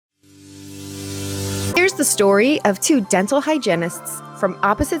Here's the story of two dental hygienists from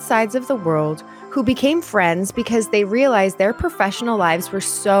opposite sides of the world who became friends because they realized their professional lives were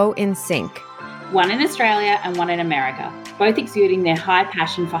so in sync. One in Australia and one in America, both exuding their high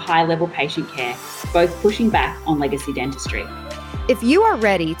passion for high-level patient care, both pushing back on legacy dentistry. If you are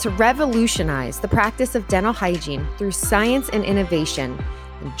ready to revolutionize the practice of dental hygiene through science and innovation,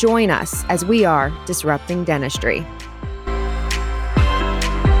 join us as we are disrupting dentistry.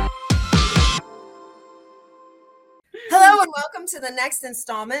 Hello and welcome to the next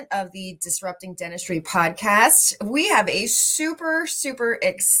installment of the Disrupting Dentistry podcast. We have a super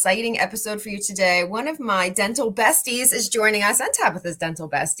exciting episode for you today. One of my dental besties is joining us, and Tabitha's dental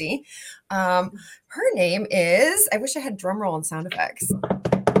bestie. Her name is, I wish I had drum roll and sound effects.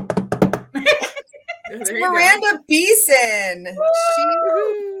 It's Miranda Beeson.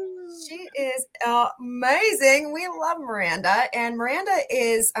 She is amazing. We love Miranda. And Miranda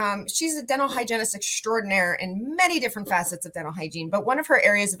is, she's a dental hygienist extraordinaire in many different facets of dental hygiene, but one of her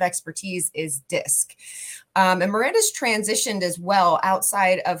areas of expertise is disc. And Miranda's transitioned as well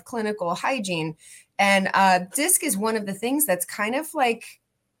outside of clinical hygiene. And disc is one of the things that's kind of like,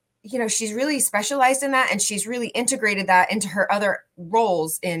 you know, she's really specialized in that, and she's really integrated that into her other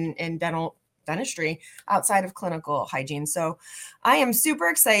roles in dentistry outside of clinical hygiene. So I am super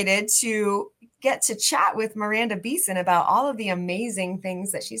excited to get to chat with Miranda Beeson about all of the amazing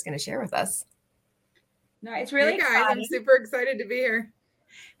things that she's going to share with us. No, it's really guys, exciting. I'm super excited to be here.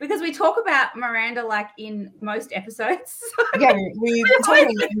 Because we talk about Miranda like in most episodes. Yeah, we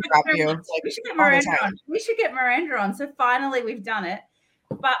totally name drop you. Like, we should get Miranda on. We should get Miranda on. So finally we've done it.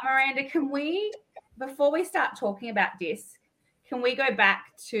 But Miranda, can we, before we start talking about disc, can we go back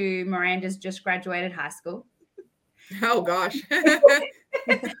to Miranda's just graduated high school? Oh gosh.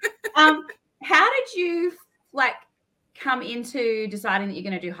 How did you come into deciding that you're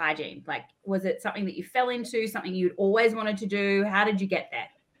going to do hygiene? Like, was it something that you fell into, something you'd always wanted to do? How did you get there?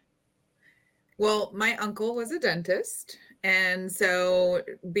 Well, my uncle was a dentist. And so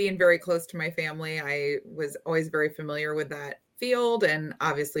being very close to my family, I was always very familiar with that field. And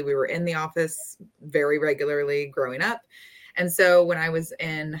obviously we were in the office very regularly growing up. And so when I was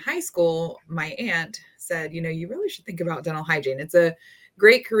in high school, my aunt said, you know, you really should think about dental hygiene. It's a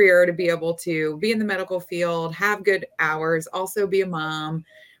great career to be able to be in the medical field, have good hours, also be a mom.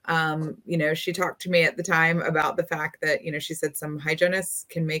 You know, she talked to me at the time about the fact that, you know, she said some hygienists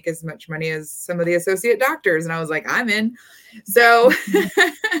can make as much money as some of the associate doctors. And I was like, I'm in. So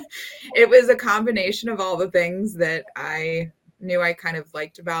it was a combination of all the things that I knew I kind of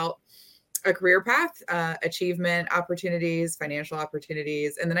liked about a career path, achievement opportunities, financial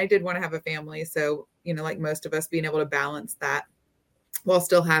opportunities. And then I did want to have a family. So, you know, like most of us, being able to balance that while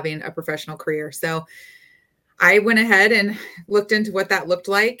still having a professional career. So I went ahead and looked into what that looked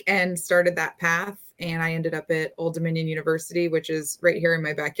like and started that path. And I ended up at Old Dominion University, which is right here in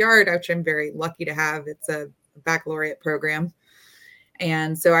my backyard, which I'm very lucky to have. It's a baccalaureate program.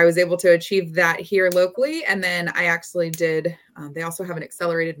 And so I was able to achieve that here locally. And then I actually did, they also have an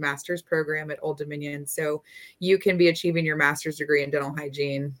accelerated master's program at Old Dominion. So you can be achieving your master's degree in dental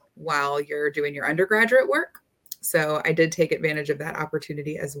hygiene while you're doing your undergraduate work. So I did take advantage of that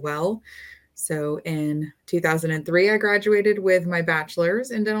opportunity as well. So in 2003, I graduated with my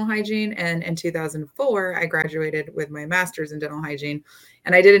bachelor's in dental hygiene. And in 2004, I graduated with my master's in dental hygiene.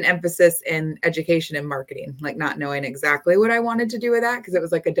 And I did an emphasis in education and marketing, like not knowing exactly what I wanted to do with that because it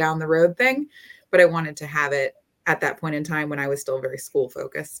was like a down the road thing. But I wanted to have it at that point in time when I was still very school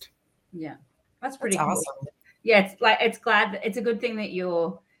focused. Yeah, that's pretty cool. Awesome. Yeah, it's a good thing that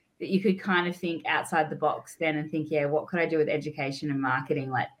you could kind of think outside the box then and think, yeah, what could I do with education and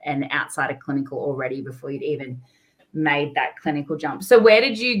marketing, and outside of clinical already before you'd even made that clinical jump. So where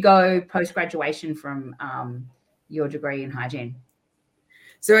did you go post-graduation from your degree in hygiene?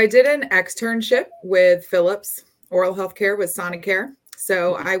 So I did an externship with Philips Oral Healthcare with Sonicare.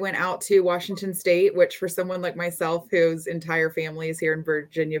 So I went out to Washington State, which for someone like myself, whose entire family is here in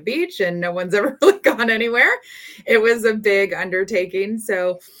Virginia Beach and no one's ever really gone anywhere, it was a big undertaking.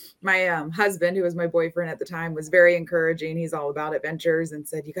 So my husband, who was my boyfriend at the time, was very encouraging. He's all about adventures and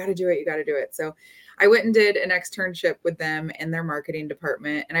said, you got to do it. You got to do it. So I went and did an externship with them in their marketing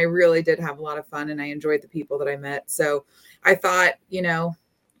department. And I really did have a lot of fun and I enjoyed the people that I met. So I thought, you know,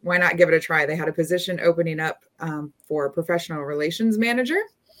 why not give it a try? They had a position opening up for professional relations manager.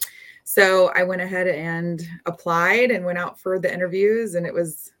 So I went ahead and applied and went out for the interviews. And it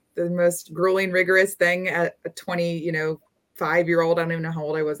was the most grueling, rigorous thing at a 5-year-old. I don't even know how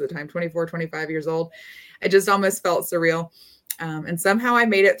old I was at the time, 24, 25 years old. It just almost felt surreal. And somehow I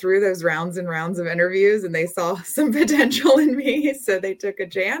made it through those rounds and rounds of interviews and they saw some potential in me. So they took a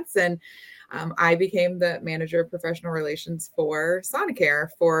chance and I became the manager of professional relations for Sonicare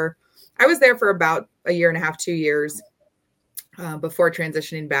I was there for about a year and a half, 2 years before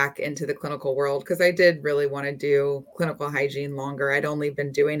transitioning back into the clinical world, because I did really want to do clinical hygiene longer. I'd only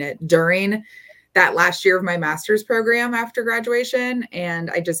been doing it during that last year of my master's program after graduation, and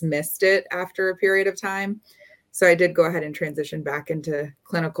I just missed it after a period of time. So I did go ahead and transition back into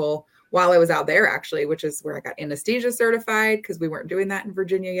clinical while I was out there, actually, which is where I got anesthesia certified, because we weren't doing that in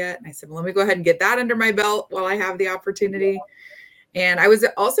Virginia yet. And I said, well, let me go ahead and get that under my belt while I have the opportunity. And I was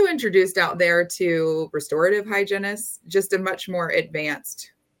also introduced out there to restorative hygienists, just a much more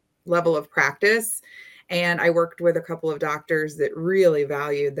advanced level of practice. And I worked with a couple of doctors that really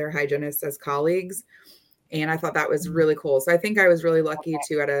valued their hygienists as colleagues. And I thought that was really cool. So I think I was really lucky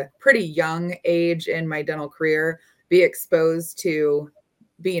to, at a pretty young age in my dental career, be exposed to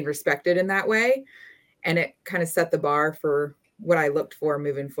being respected in that way. And it kind of set the bar for what I looked for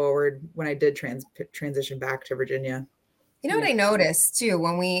moving forward when I did transition back to Virginia. You know what I noticed too,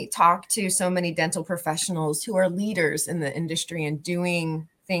 when we talk to so many dental professionals who are leaders in the industry and doing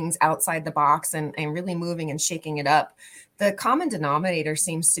things outside the box and really moving and shaking it up, the common denominator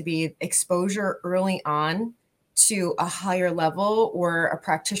seems to be exposure early on to a higher level, or a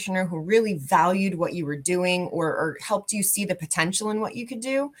practitioner who really valued what you were doing, or helped you see the potential in what you could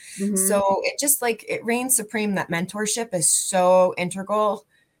do. Mm-hmm. So it just it reigns supreme that mentorship is so integral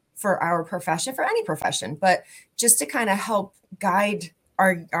for our profession, for any profession, but just to kind of help guide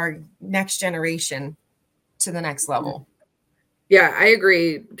our next generation to the next level. Yeah, I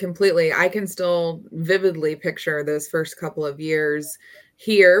agree completely. I can still vividly picture those first couple of years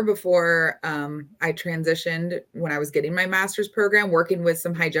here before I transitioned, when I was getting my master's program, working with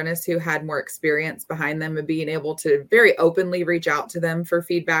some hygienists who had more experience behind them, and being able to very openly reach out to them for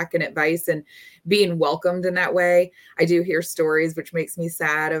feedback and advice, and being welcomed in that way. I do hear stories, which makes me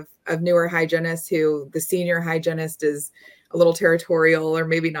sad, of newer hygienists who the senior hygienist is a little territorial, or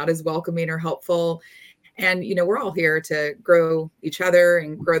maybe not as welcoming or helpful. And, we're all here to grow each other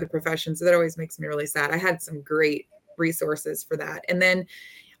and grow the profession. So that always makes me really sad. I had some great resources for that. And then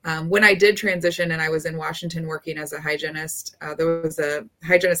when I did transition and I was in Washington working as a hygienist, there was a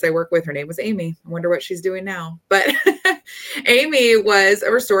hygienist I work with. Her name was Amy. I wonder what she's doing now. But Amy was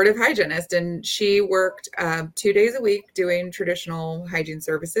a restorative hygienist, and she worked 2 days a week doing traditional hygiene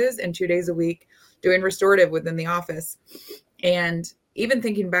services and 2 days a week doing restorative within the office. And even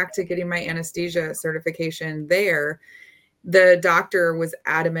thinking back to getting my anesthesia certification there, the doctor was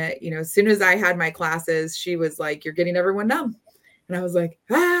adamant, as soon as I had my classes, she was like, "You're getting everyone numb." And I was like,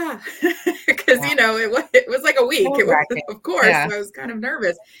 because, it was like a week. It was, of course, yeah. So I was kind of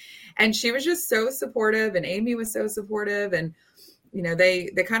nervous. And she was just so supportive, and Amy was so supportive. And,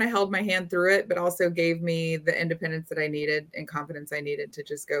 they kind of held my hand through it, but also gave me the independence that I needed and confidence I needed to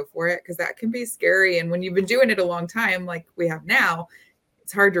just go for it, because that can be scary. And when you've been doing it a long time, like we have now,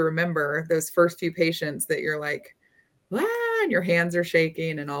 it's hard to remember those first few patients that you're like, and your hands are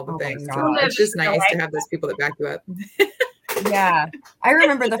shaking and all the things. So it's just nice to have those people that back you up. Yeah. I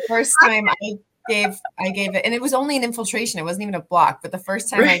remember the first time I gave it, and it was only an infiltration. It wasn't even a block, but the first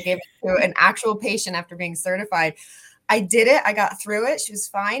time I gave it to an actual patient after being certified, I did it. I got through it. She was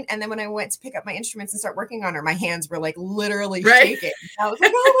fine. And then when I went to pick up my instruments and start working on her, my hands were like literally shaking. I was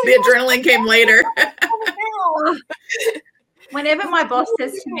like, oh the adrenaline came later. Whenever my boss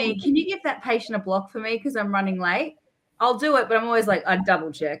says to me, "Can you give that patient a block for me because I'm running late?" I'll do it, but I'm always like, I'd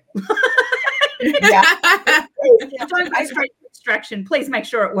double check. Yeah. Don't go straight to extraction. Please make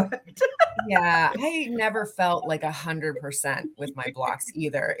sure it worked. Yeah. I never felt like 100% with my blocks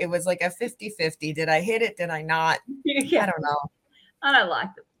either. It was like a 50-50. Did I hit it? Did I not? Yeah. I don't know. I don't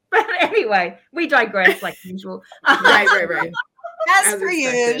like them. But anyway, we digress like usual. Right. As per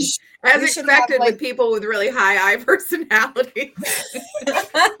usual. As expected, with people with really high eye personalities.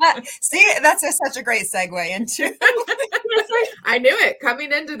 See, that's such a great segue into. I knew it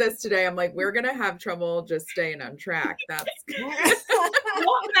coming into this today. I'm like, we're gonna have trouble just staying on track. That's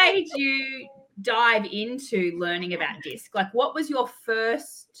what made you dive into learning about DISC? Like, what was your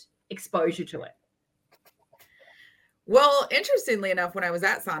first exposure to it? Well, interestingly enough, when I was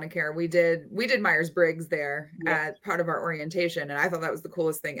at Sonicare, we did Myers-Briggs there as part of our orientation. And I thought that was the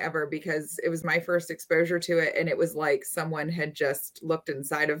coolest thing ever, because it was my first exposure to it. And it was like someone had just looked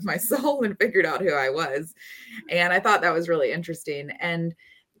inside of my soul and figured out who I was. And I thought that was really interesting. And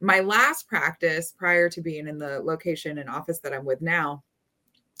my last practice prior to being in the location and office that I'm with now,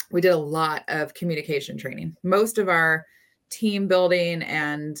 we did a lot of communication training. Most of our team building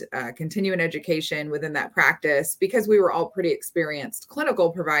and continuing education within that practice, because we were all pretty experienced clinical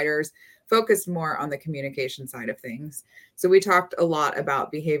providers, focused more on the communication side of things. So we talked a lot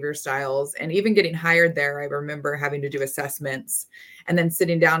about behavior styles, and even getting hired there, I remember having to do assessments and then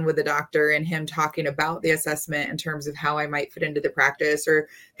sitting down with the doctor and him talking about the assessment in terms of how I might fit into the practice or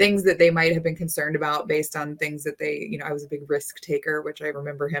things that they might have been concerned about based on things that they, you know, I was a big risk taker, which I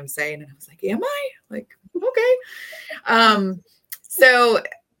remember him saying, and I was like, am I? Like, okay. So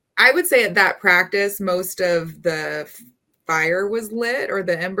I would say at that practice, most of the fire was lit, or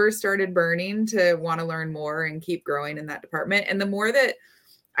the embers started burning to want to learn more and keep growing in that department. And the more that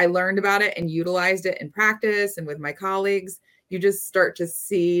I learned about it and utilized it in practice and with my colleagues, you just start to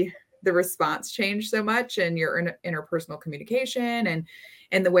see the response change so much, and your interpersonal communication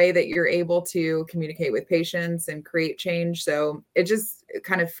and the way that you're able to communicate with patients and create change. So it just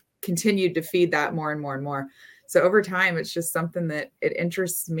kind of continued to feed that more and more and more. So over time, it's just something that it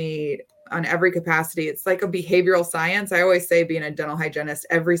interests me on every capacity. It's like a behavioral science. I always say, being a dental hygienist,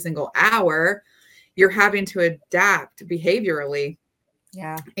 every single hour, you're having to adapt behaviorally.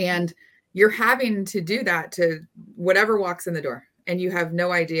 Yeah. And you're having to do that to whatever walks in the door. And you have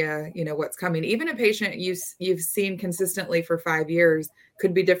no idea, you know, what's coming. Even a patient you've seen consistently for 5 years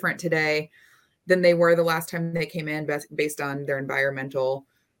could be different today than they were the last time they came in, based on their environmental,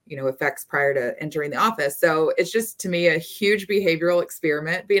 you know, effects prior to entering the office. So it's just, to me, a huge behavioral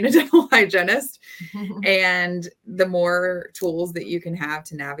experiment being a dental hygienist. And the more tools that you can have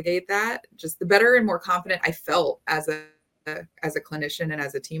to navigate that, just the better and more confident I felt as a clinician and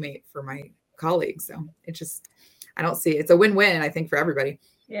as a teammate for my colleagues. So it just, I don't see, it's a win-win, I think, for everybody.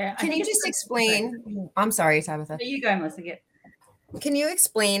 Yeah. Can you just explain? I'm sorry, Tabitha. You go, Melissa. Can you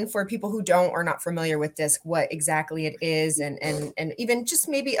explain for people who don't or not familiar with DISC what exactly it is, and even just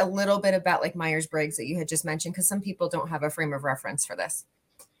maybe a little bit about like Myers-Briggs that you had just mentioned, because some people don't have a frame of reference for this.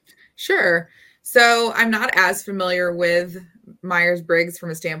 Sure. So I'm not as familiar with Myers-Briggs from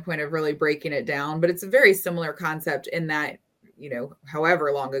a standpoint of really breaking it down, but it's a very similar concept in that, you know,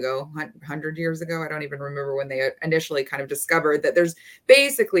 however long ago, 100 years ago, I don't even remember when they initially kind of discovered that there's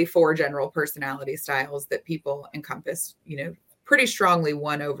basically 4 general personality styles that people encompass, you know, pretty strongly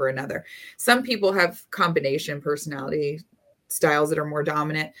one over another. Some people have combination personality styles that are more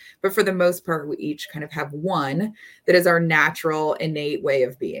dominant, but for the most part, we each kind of have one that is our natural, innate way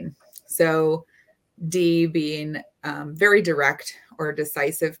of being. So D being very direct or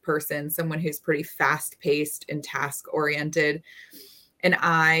decisive person, someone who's pretty fast-paced and task-oriented. And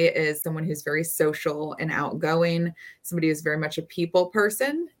I is someone who's very social and outgoing, somebody who's very much a people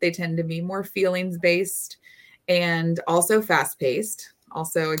person. They tend to be more feelings-based and also fast-paced.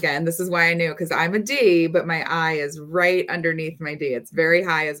 Also, again, this is why I knew, because I'm a D, but my I is right underneath my D. It's very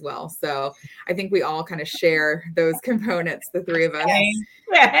high as well. So I think we all kind of share those components, the 3 of us.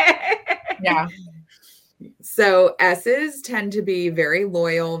 Yeah. So S's tend to be very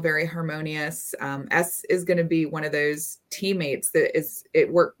loyal, very harmonious. S is going to be one of those teammates that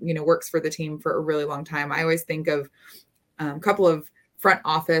works for the team for a really long time. I always think of a couple of front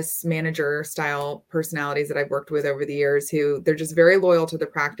office manager style personalities that I've worked with over the years, who they're just very loyal to the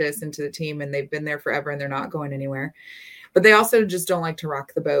practice and to the team, and they've been there forever and they're not going anywhere. But they also just don't like to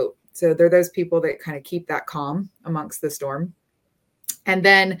rock the boat. So they're those people that kind of keep that calm amongst the storm. And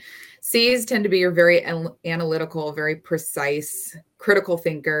then C's tend to be your very analytical, very precise, critical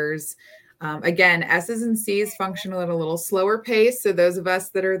thinkers. Again, S's and C's function at a little slower pace. So those of us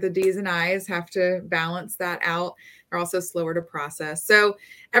that are the D's and I's have to balance that out. They're also slower to process. So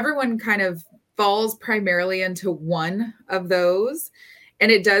everyone kind of falls primarily into one of those.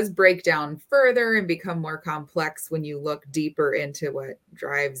 And it does break down further and become more complex when you look deeper into what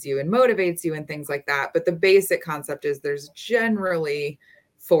drives you and motivates you and things like that. But the basic concept is there's generally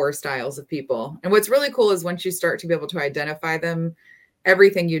 4 styles of people. And what's really cool is once you start to be able to identify them,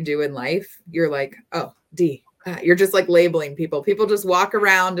 everything you do in life, you're like, oh, D. You're just like labeling people. People just walk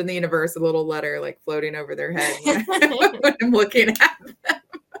around in the universe, a little letter like floating over their head when I'm looking at them.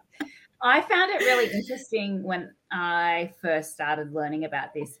 I found it really interesting when I first started learning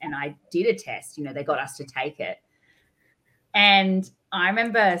about this, and I did a test. You know, they got us to take it. And I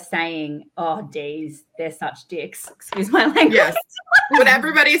remember saying, oh, D's, they're such dicks. Excuse my language. Yes, what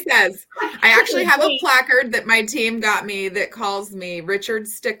everybody says. I actually have a placard that my team got me that calls me Richard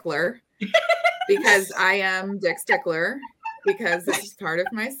Stickler, because I am Dick Stickler, because it's part of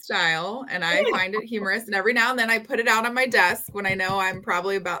my style and I find it humorous. And every now and then I put it out on my desk when I know I'm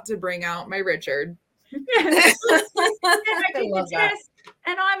probably about to bring out my Richard. Yes. And I did the test,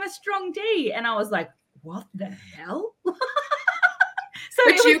 and I'm a strong D. And I was like, what the hell?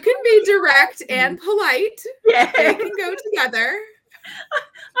 But you can be direct and polite. Yeah. They can go together.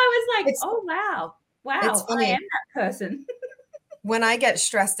 I was like, oh, wow. Wow, I am that person. When I get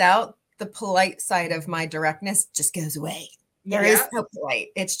stressed out, the polite side of my directness just goes away. There is no polite.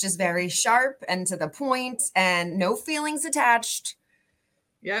 It's just very sharp and to the point and no feelings attached.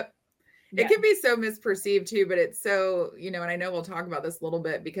 Yep. It can be so misperceived too, but it's so, and I know we'll talk about this a little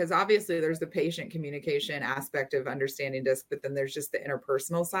bit because obviously there's the patient communication aspect of understanding DISC, but then there's just the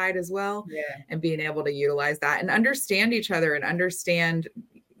interpersonal side as well. Yeah. And being able to utilize that and understand each other and understand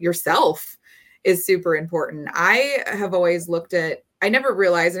yourself is super important. I have always looked at, I never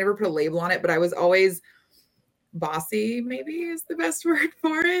realized, I never put a label on it, but I was always bossy, maybe is the best word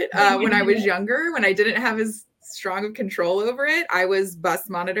for it. When I was younger, when I didn't have as strong of control over it, I was bus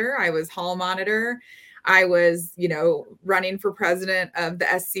monitor, I was hall monitor, I was, running for president of the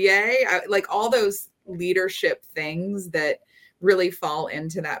SCA, like all those leadership things that really fall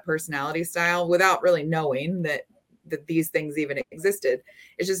into that personality style without really knowing that these things even existed.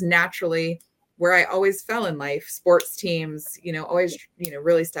 It's just naturally where I always fell in life, sports teams, always,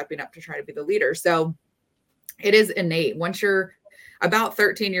 really stepping up to try to be the leader. So it is innate. Once you're about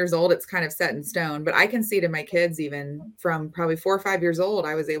 13 years old, it's kind of set in stone, but I can see to my kids, even from probably 4 or 5 years old,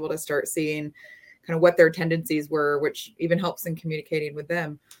 I was able to start seeing kind of what their tendencies were, which even helps in communicating with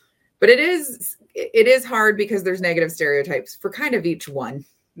them. But it is hard because there's negative stereotypes for kind of each one.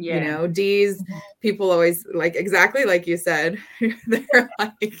 Yeah. D's, people always like, exactly like you said, they're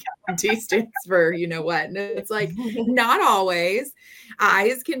like, D stands for what, and it's like not always.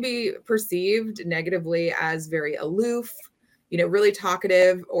 I's can be perceived negatively as very aloof, really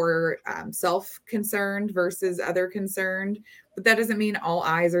talkative or self-concerned versus other concerned, but that doesn't mean all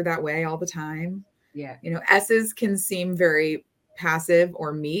I's are that way all the time. Yeah. S's can seem very passive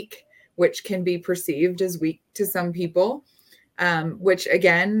or meek, which can be perceived as weak to some people, which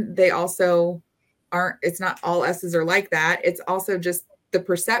again, they also aren't, it's not all S's are like that. It's also just the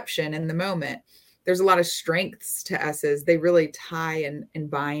perception in the moment. There's a lot of strengths to S's. They really tie and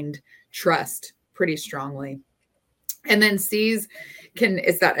bind trust pretty strongly. And then C's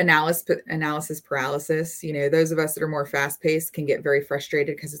it's that analysis paralysis. Those of us that are more fast paced can get very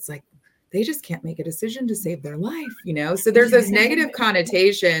frustrated because it's like, they just can't make a decision to save their life, So there's those negative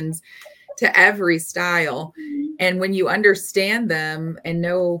connotations to every style. And when you understand them and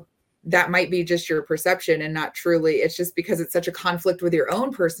know that might be just your perception and not truly, it's just because it's such a conflict with your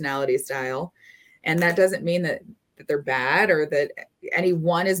own personality style. And that doesn't mean that they're bad or that any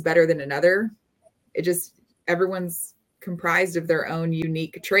one is better than another. It just, everyone's comprised of their own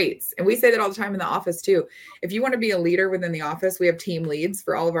unique traits. And we say that all the time in the office too. If you want to be a leader within the office, we have team leads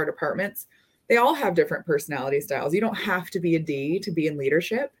for all of our departments. They all have different personality styles. You don't have to be a D to be in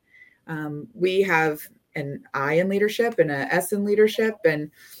leadership. We have an I in leadership and a S in leadership and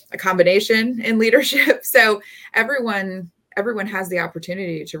a combination in leadership. So everyone has the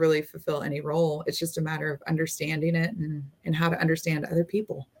opportunity to really fulfill any role. It's just a matter of understanding it and how to understand other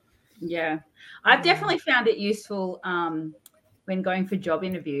people. Yeah, I've definitely found it useful when going for job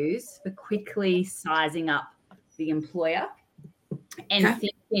interviews for quickly sizing up the employer and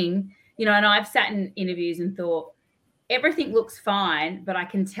thinking, and I've sat in interviews and thought, everything looks fine, but I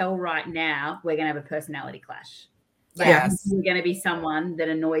can tell right now we're going to have a personality clash. Yes. You're going to be someone that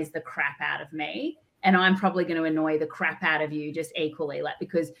annoys the crap out of me, and I'm probably going to annoy the crap out of you just equally,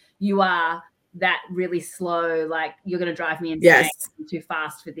 because you are that really slow, you're going to drive me insane. Yes. I'm too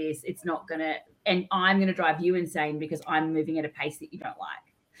fast for this. It's not going to, and I'm going to drive you insane because I'm moving at a pace that you don't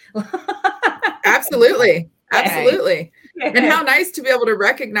like. Absolutely. Absolutely. And how nice to be able to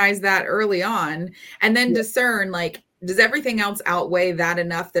recognize that early on and then discern, does everything else outweigh that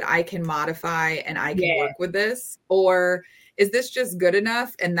enough that I can modify and I can work with this? Or is this just good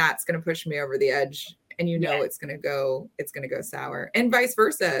enough? And that's going to push me over the edge. And it's going to go sour, and vice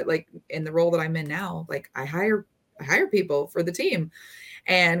versa. Like in the role that I'm in now, I hire people for the team,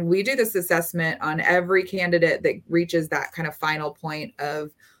 and we do this assessment on every candidate that reaches that kind of final point of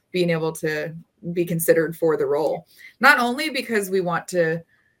being able to be considered for the role. Not only because we want to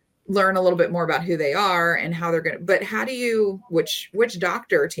learn a little bit more about who they are and how they're going to, but how do you, which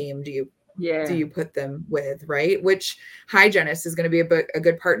doctor team do you put them with, right? Which hygienist is going to be a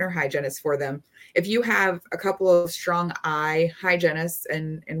good partner hygienist for them? If you have a couple of strong I hygienists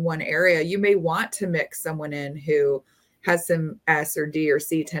in one area, you may want to mix someone in who has some S or D or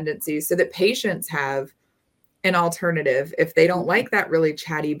C tendencies so that patients have an alternative if they don't like that really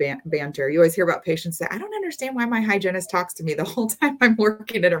chatty banter. You always hear about patients say, I don't understand why my hygienist talks to me the whole time I'm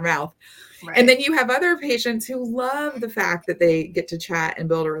working in her mouth. Right. And then you have other patients who love the fact that they get to chat and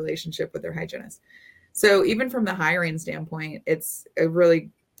build a relationship with their hygienist. So even from the hiring standpoint, it's a really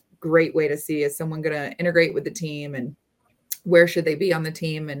great way to see, is someone going to integrate with the team and where should they be on the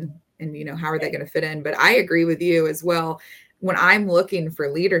team and how are they going to fit in? But I agree with you as well. when I'm looking for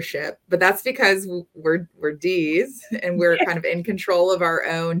leadership, but that's because we're D's and we're kind of in control of our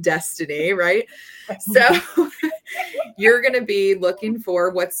own destiny, right? So you're going to be looking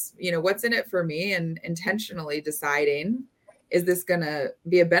for what's in it for me, and intentionally deciding, is this going to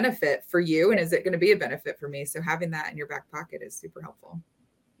be a benefit for you? And is it going to be a benefit for me? So having that in your back pocket is super helpful.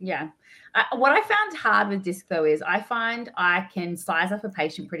 Yeah. What I found hard with DISC though is I find I can size up a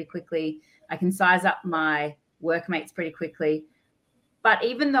patient pretty quickly. I can size up my workmates pretty quickly. But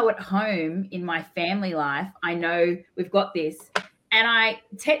even though at home in my family life, I know we've got this, and I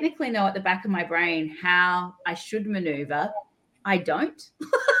technically know at the back of my brain how I should maneuver, I don't.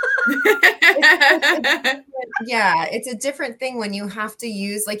 Yeah, it's a different thing when you have to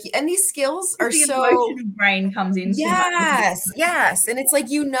use and these skills are the so emotional brain comes in. yes, and it's like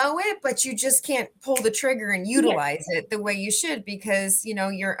it, but you just can't pull the trigger and utilize it the way you should, because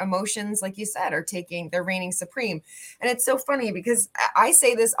your emotions, like you said, they're reigning supreme. And it's so funny because I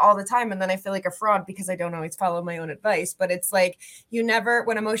say this all the time, and then I feel like a fraud because I don't always follow my own advice. But it's like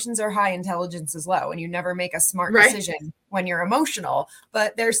when emotions are high, intelligence is low, and you never make a smart decision when you're emotional.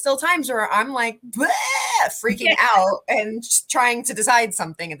 But there's still times where I'm like freaking out and trying to decide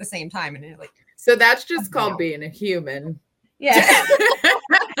something at the same time, and you're like, so that's just called being a human. Yeah.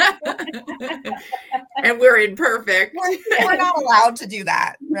 And we're imperfect. We're not allowed to do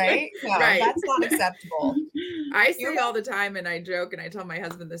that, right? No, right. That's not acceptable. I say all the time, and I joke, and I tell my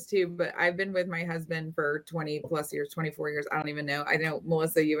husband this too, but I've been with my husband for 20 plus years, 24 years. I don't even know. I know,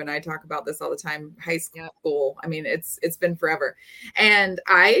 Melissa, you and I talk about this all the time. High school. I mean, it's been forever. And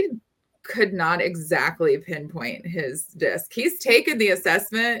I could not exactly pinpoint his DISC. He's taken the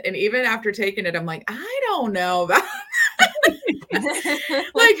assessment, and even after taking it, I'm like, I don't know about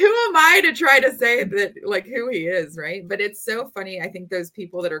like, who am I to try to say that, like, who he is, right? But it's so funny. I think those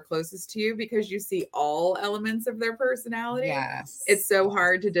people that are closest to you, because you see all elements of their personality. Yes. It's so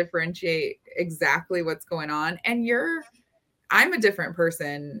hard to differentiate exactly what's going on. And I'm a different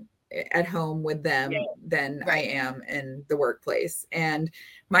person at home with them than I am in the workplace. And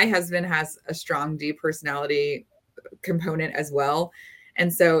my husband has a strong D personality component as well.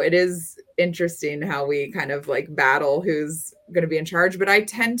 And so it is interesting how we kind of like battle who's going to be in charge. But I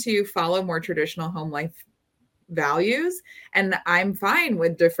tend to follow more traditional home life values, and I'm fine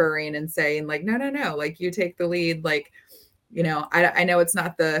with deferring and saying like, no, like, you take the lead. Like, I know it's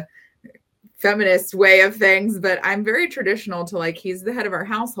not the feminist way of things, but I'm very traditional to like, he's the head of our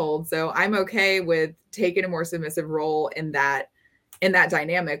household. So I'm okay with taking a more submissive role in that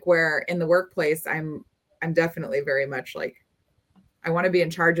dynamic, where in the workplace, I'm definitely very much like, I want to be in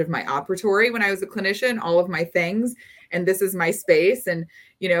charge of my operatory when I was a clinician, all of my things, and this is my space. And,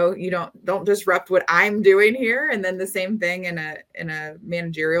 you don't disrupt what I'm doing here. And then the same thing in a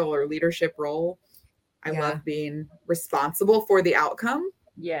managerial or leadership role. I love being responsible for the outcome.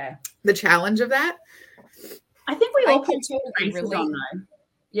 Yeah. The challenge of that. I think we all can totally relate.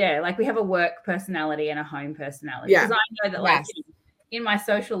 Yeah. Like we have a work personality and a home personality. Because I know that like in my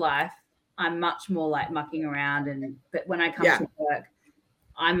social life, I'm much more like mucking around, but when I come to work,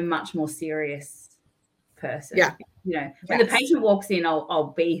 I'm a much more serious person. Yeah. When the patient walks in,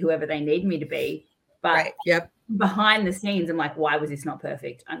 I'll be whoever they need me to be. But behind the scenes, I'm like, why was this not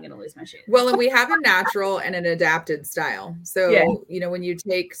perfect? I'm going to lose my shit. Well, and we have a natural and an adapted style. So, when you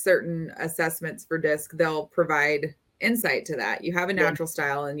take certain assessments for DISC, they'll provide insight to that. You have a natural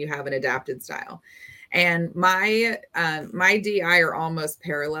style and you have an adapted style. And my DI are almost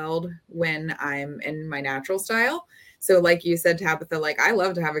paralleled when I'm in my natural style. So like you said, Tabitha, like I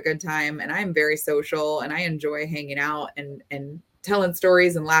love to have a good time, and I'm very social, and I enjoy hanging out and telling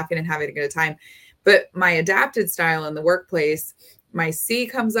stories and laughing and having a good time. But my adapted style in the workplace, my C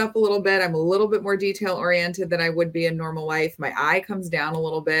comes up a little bit. I'm a little bit more detail oriented than I would be in normal life. My I comes down a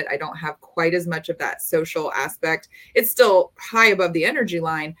little bit. I don't have quite as much of that social aspect. It's still high above the energy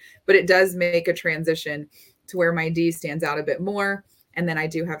line, but it does make a transition to where my D stands out a bit more. And then I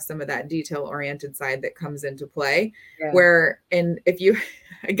do have some of that detail oriented side that comes into play if you,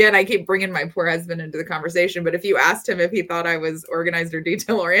 again, I keep bringing my poor husband into the conversation, but if you asked him if he thought I was organized or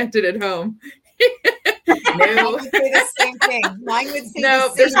detail oriented at home, no, would say the same thing. Mine would say no,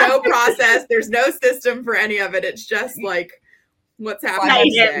 there's no process. There's no system for any of it. It's just like what's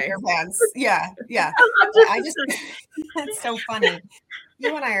happening today. Yeah. That's so funny.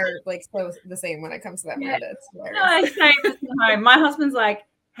 You and I are like so the same when it comes to that. No, same at home. My husband's like,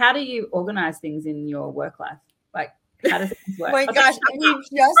 how do you organize things in your work life? Like, how does it work? Oh my gosh, we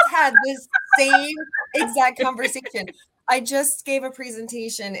just had this same exact conversation. I just gave a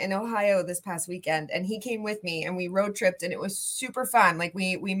presentation in Ohio this past weekend, and he came with me, and we road tripped, and it was super fun. Like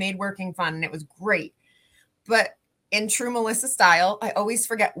we made working fun, and it was great. But in true Melissa style, I always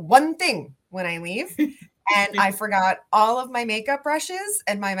forget one thing when I leave. And I forgot all of my makeup brushes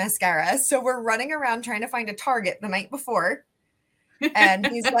and my mascara. So we're running around trying to find a Target the night before. And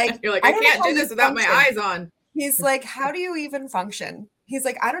he's like, you're like, I can't do this without my eyes on. He's like, how do you even function? He's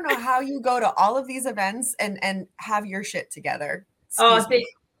like, I don't know how you go to all of these events and have your shit together.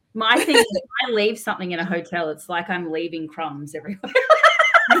 My thing is, if I leave something in a hotel, it's like I'm leaving crumbs everywhere.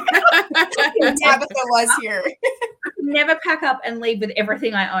 Tabitha was here. Never pack up and leave with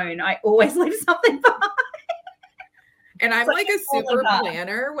everything I own. I always leave something behind. And I'm like a super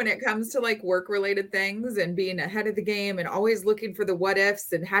planner when it comes to like work related things and being ahead of the game and always looking for the what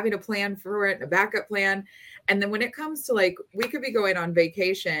ifs and having a plan for it and a backup plan. And then when it comes to like, we could be going on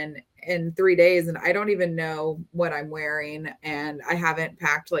vacation in 3 days and I don't even know what I'm wearing. And I haven't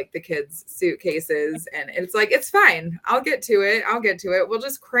packed like the kids' suitcases. And it's like, it's fine. I'll get to it. We'll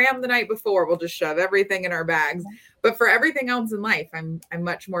just cram the night before. We'll just shove everything in our bags. But for everything else in life, I'm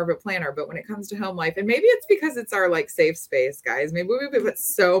much more of a planner. But when it comes to home life, and maybe it's because it's our like safe space, guys. Maybe we put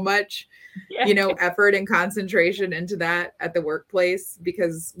so much, effort and concentration into that at the workplace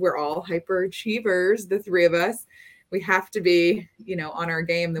because we're all hyperachievers, the three of us. We have to be, on our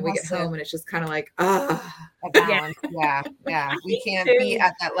game. Then we get home and it's just kind of like, a balance. Yeah. We can't be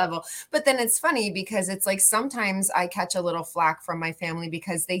at that level. But then it's funny because it's like sometimes I catch a little flack from my family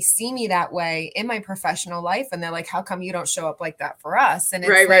because they see me that way in my professional life. And they're like, how come you don't show up like that for us? And it's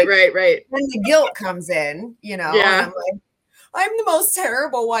right. When the guilt comes in, and I'm like, I'm the most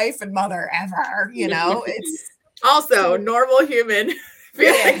terrible wife and mother ever. It's also normal human.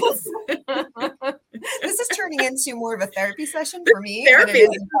 Yes. This is turning into more of a therapy session for me. Therapy,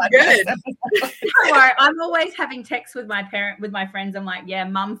 good. Don't worry, I'm always having texts with my friends. I'm like, yeah,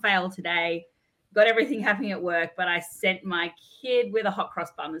 mum failed today. Got everything happening at work, but I sent my kid with a hot cross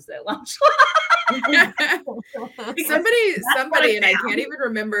bun as their lunch. somebody, and I can't even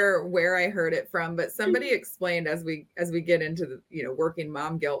remember where I heard it from, but somebody explained as we get into the working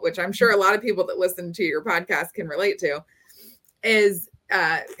mom guilt, which I'm sure a lot of people that listen to your podcast can relate to, is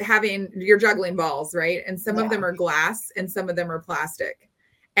you're juggling balls, right? And some of them are glass and some of them are plastic.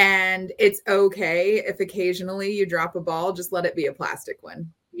 And it's okay if occasionally you drop a ball, just let it be a plastic one.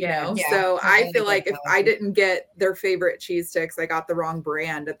 So I feel like if I didn't get their favorite cheese sticks, I got the wrong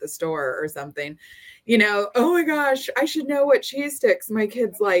brand at the store or something, oh my gosh, I should know what cheese sticks my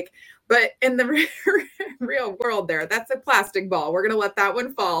kids like. But in the real world that's a plastic ball. We're going to let that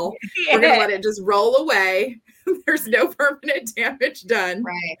one fall. Yeah. We're going to let it just roll away. There's no permanent damage done.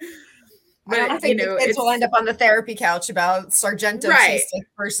 Right. But I don't think the kids will end up on the therapy couch about Sargento cheese stick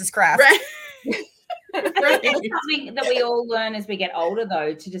versus Kraft. Right. It's something that we all learn as we get older,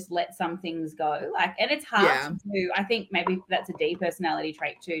 though, to just let some things go. And it's hard to do. I think maybe that's a D personality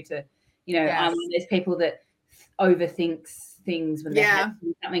trait too. There's people that overthinks things when they have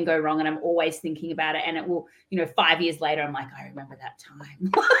something go wrong, and I'm always thinking about it. And it will, 5 years later, I'm like, I remember that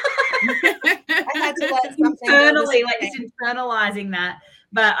time. I had to let something internally, like just internalizing that.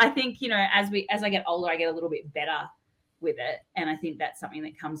 But I think as I get older, I get a little bit better with it, and I think that's something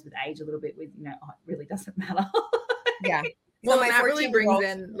that comes with age a little bit. With it really doesn't matter. Yeah. Well, that really brings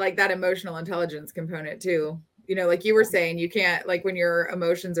in like that emotional intelligence component too. Like you were saying, you can't, like when your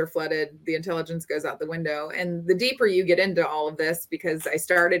emotions are flooded, the intelligence goes out the window. And the deeper you get into all of this, because I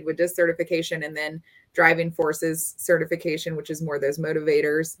started with DISC certification and then driving forces certification, which is more those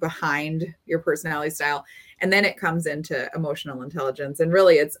motivators behind your personality style. And then it comes into emotional intelligence. And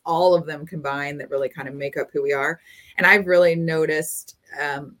really it's all of them combined that really kind of make up who we are. And I've really noticed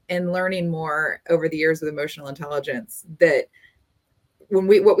in learning more over the years with emotional intelligence that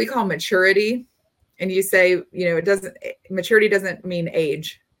what we call maturity, and you say, maturity doesn't mean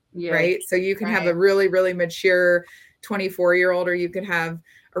age, right? So you can have a really, really mature 24-year-old, or you can have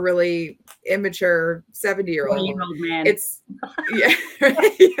a really immature 70-year-old man. It's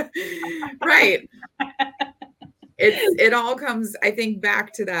right. It all comes, I think,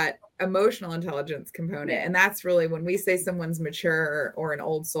 back to that emotional intelligence component. And that's really when we say someone's mature or an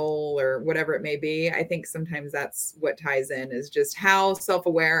old soul or whatever it may be, I think sometimes that's what ties in, is just how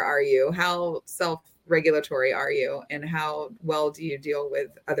self-aware are you? How self-regulatory are you? And how well do you deal with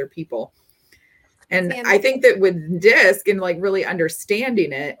other people? And I think that with DISC and like really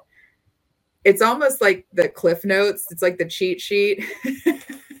understanding it, it's almost like the Cliff Notes. It's like the cheat sheet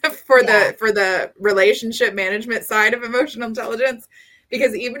for the relationship management side of emotional intelligence.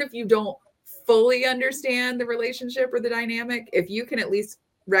 Because even if you don't fully understand the relationship or the dynamic, if you can at least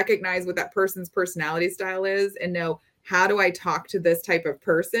recognize what that person's personality style is and know, how do I talk to this type of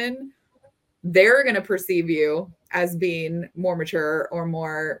person they're going to perceive you as being more mature or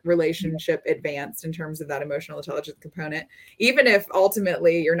more relationship advanced in terms of that emotional intelligence component. Even if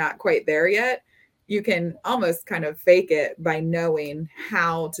ultimately you're not quite there yet, you can almost kind of fake it by knowing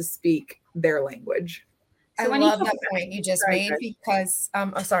how to speak their language. I love that point you just made because,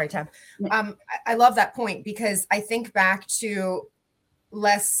 sorry, Tab. I love that point because I think back to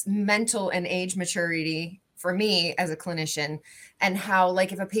less mental and age maturity for me as a clinician, and how,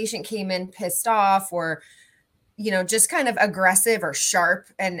 like, if a patient came in pissed off or, you know, just kind of aggressive or sharp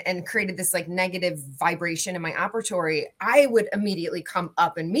and created this like negative vibration in my operatory, I would immediately come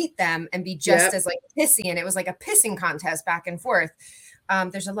up and meet them and be just as like pissy. And it was like a pissing contest back and forth.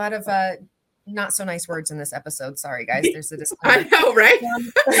 There's a lot of not so nice words in this episode. Sorry, guys. There's a disclaimer. I know, right? I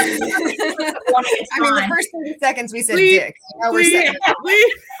mean, the first 30 seconds we said dick. Now we're saying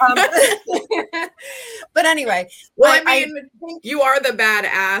but anyway. Well, I mean, you are the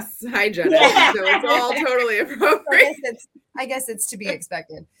badass hygienist, so it's all totally appropriate. I guess it's to be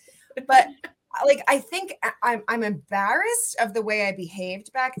expected. But like, I think I'm embarrassed of the way I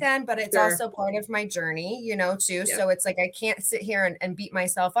behaved back then, but it's also part of my journey, you know, too. So it's like, I can't sit here and beat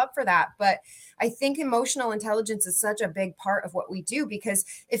myself up for that. But I think emotional intelligence is such a big part of what we do, because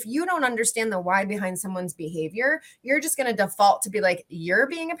if you don't understand the why behind someone's behavior, you're just going to default to be like, you're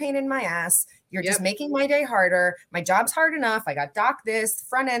being a pain in my ass. You're just making my day harder. My job's hard enough. I got doc this,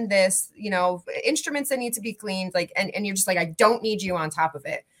 front end this, you know, instruments that need to be cleaned. Like, and you're just like, I don't need you on top of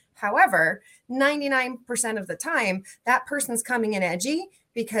it. However, 99% of the time, that person's coming in edgy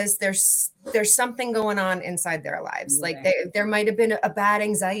because there's something going on inside their lives. Like there might have been a bad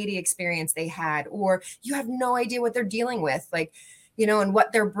anxiety experience they had, or you have no idea what they're dealing with, like, you know, and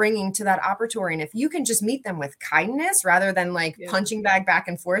what they're bringing to that operatory. And if you can just meet them with kindness rather than like punching bag back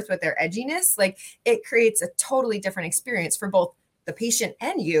and forth with their edginess, like, it creates a totally different experience for both the patient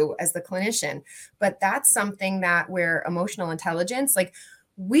and you as the clinician. But that's something that where emotional intelligence, like,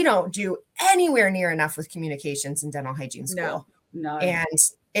 we don't do anywhere near enough with communications in dental hygiene school. No. And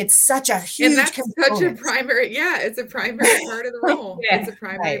it's such a huge and that's component. Such a primary, it's a primary part of the role. It's a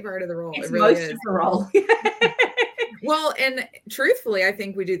primary part of the role. It's it really most is. of the role. Well, and truthfully, I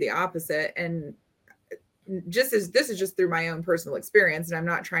think we do the opposite. And this is just through my own personal experience. And I'm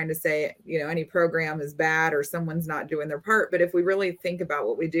not trying to say, you know, any program is bad or someone's not doing their part. But if we really think about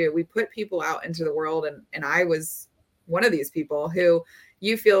what we do, we put people out into the world. And I was one of these people who,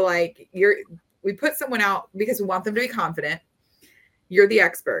 you feel like we put someone out because we want them to be confident. You're the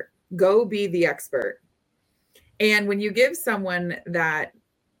expert. Go be the expert. And when you give someone that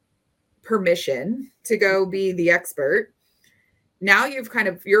permission to go be the expert, now you've kind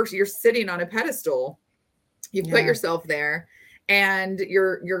of, you're sitting on a pedestal. You put yourself there and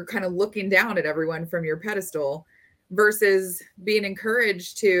you're kind of looking down at everyone from your pedestal versus being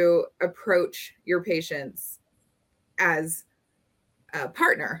encouraged to approach your patients as a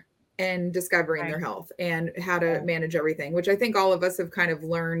partner and discovering their health and how to manage everything, which I think all of us have kind of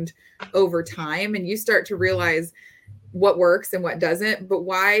learned over time. And you start to realize what works and what doesn't, but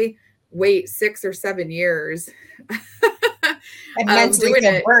why wait 6 or 7 years and mentally doing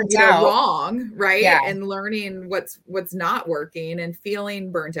it burnt out. Wrong, right? And learning what's not working and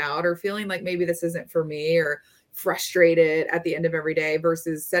feeling burnt out or feeling like maybe this isn't for me or frustrated at the end of every day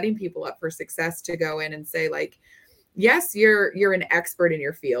versus setting people up for success to go in and say, like, yes, you're an expert in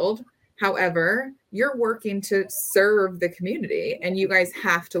your field. However, you're working to serve the community, and you guys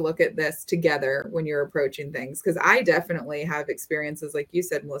have to look at this together when you're approaching things. Because I definitely have experiences, like you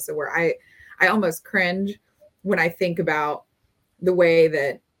said, Melissa, where I almost cringe when I think about the way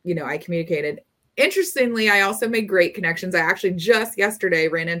that, you know, I communicated. Interestingly, I also made great connections. I actually just yesterday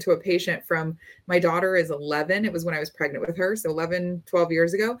ran into a patient from, my daughter is 11. It was when I was pregnant with her. So 11, 12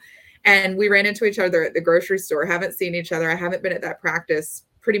 years ago. And we ran into each other at the grocery store, haven't seen each other. I haven't been at that practice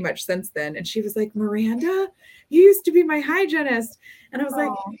pretty much since then. And she was like, Miranda, you used to be my hygienist. And I was like,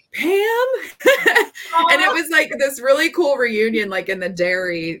 Pam? And it was like this really cool reunion, like in the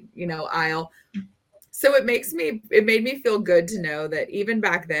dairy, you know, aisle. So it made me feel good to know that even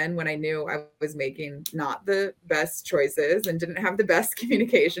back then, when I knew I was making not the best choices and didn't have the best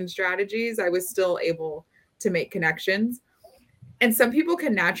communication strategies, I was still able to make connections. And some people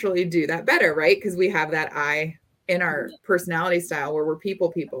can naturally do that better, right? Because we have that I in our personality style where we're people.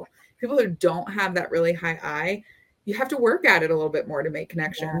 People who don't have that really high I, you have to work at it a little bit more to make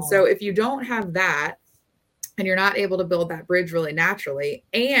connections. So if you don't have that and you're not able to build that bridge really naturally,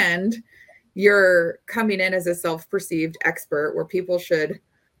 and you're coming in as a self-perceived expert where people should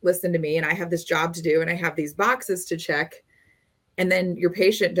listen to me and I have this job to do and I have these boxes to check, And then your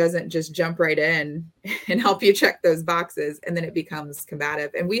patient doesn't just jump right in and help you check those boxes, and then it becomes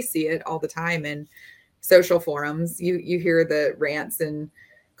combative. And we see it all the time in social forums. You hear the rants and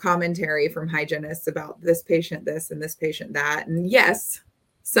commentary from hygienists about this patient this and this patient that. And yes,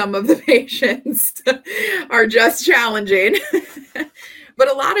 some of the patients are just challenging. But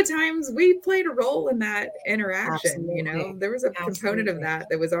a lot of times we played a role in that interaction. Absolutely. There was a component of that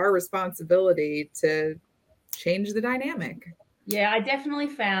was our responsibility to change the dynamic. Yeah, I definitely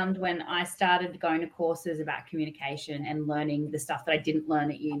found when I started going to courses about communication and learning the stuff that I didn't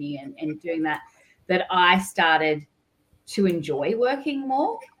learn at uni and doing that I started to enjoy working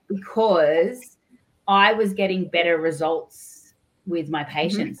more, because I was getting better results with my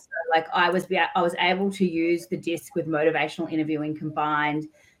patients. So like I was able to use the DISC with motivational interviewing combined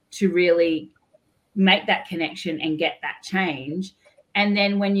to really make that connection and get that change. And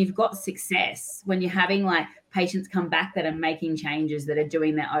then when you've got success, when you're having like patients come back that are making changes, that are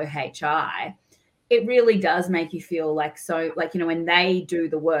doing their OHI, it really does make you feel like, so like, when they do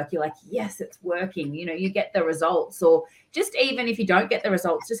the work, you're like, yes, it's working, you get the results. Or just even if you don't get the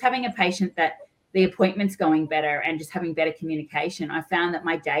results, just having a patient that the appointment's going better and just having better communication. I found that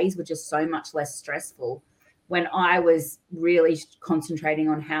my days were just so much less stressful when I was really concentrating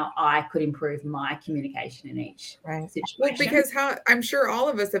on how I could improve my communication in each situation. Well, because I'm sure all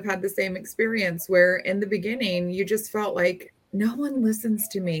of us have had the same experience where in the beginning you just felt like, no one listens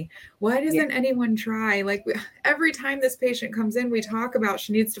to me. Why doesn't anyone try? Like every time this patient comes in, we talk about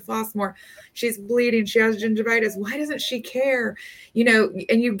she needs to floss more. She's bleeding. She has gingivitis. Why doesn't she care?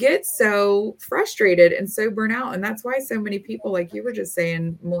 And you get so frustrated and so burnt out. And that's why so many people, like you were just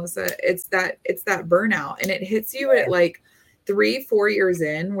saying, Melissa, it's that burnout, and it hits you at like 3-4 years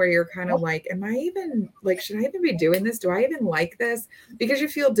in, where you're kind of like, am I even like, should I even be doing this? Do I even like this? Because you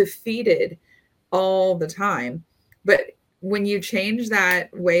feel defeated all the time. But when you change that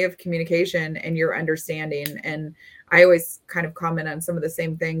way of communication and your understanding, and I always kind of comment on some of the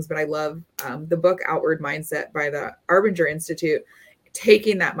same things, but I love the book Outward Mindset by the Arbinger Institute,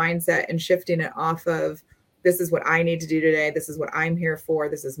 taking that mindset and shifting it off of, this is what I need to do today. This is what I'm here for.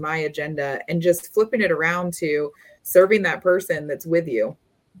 This is my agenda. And just flipping it around to serving that person that's with you,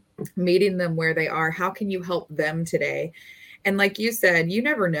 meeting them where they are. How can you help them today? And like you said, you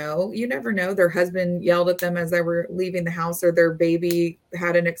never know. Their husband yelled at them as they were leaving the house, or their baby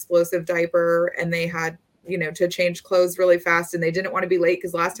had an explosive diaper and they had, to change clothes really fast, and they didn't want to be late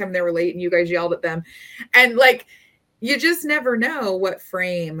because last time they were late and you guys yelled at them. And like, you just never know what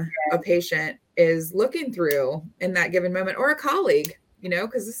frame a patient is looking through in that given moment, or a colleague,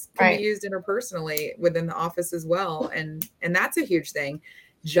 because this can be used interpersonally within the office as well. And that's a huge thing.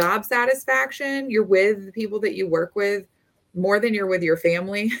 Job satisfaction, you're with the people that you work with more than you're with your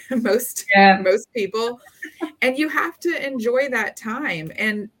family, most people. And you have to enjoy that time.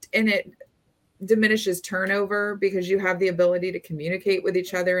 And it diminishes turnover because you have the ability to communicate with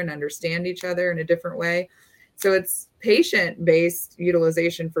each other and understand each other in a different way. So it's patient-based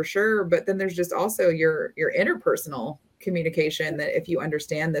utilization for sure. But then there's just also your interpersonal communication, that if you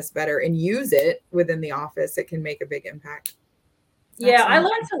understand this better and use it within the office, it can make a big impact. Yeah, I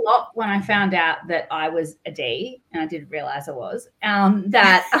learned a lot when I found out that I was a D, and I didn't realize I was,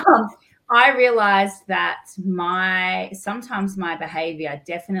 I realized that sometimes my behavior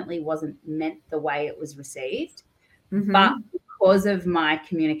definitely wasn't meant the way it was received. But because of my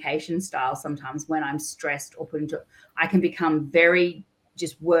communication style, sometimes when I'm stressed or put into, I can become very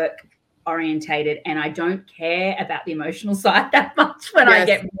just work orientated, and I don't care about the emotional side that much when I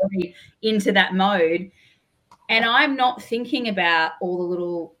get really into that mode. And I'm not thinking about all the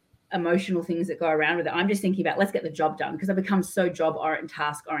little emotional things that go around with it. I'm just thinking about, let's get the job done, because I become so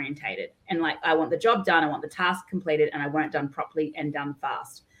task orientated. And like, I want the job done, I want the task completed, and I want it done properly and done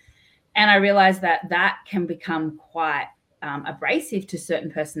fast. And I realized that can become quite abrasive to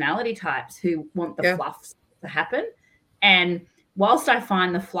certain personality types who want the fluff to happen. And whilst I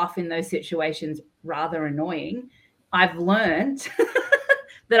find the fluff in those situations rather annoying, I've learned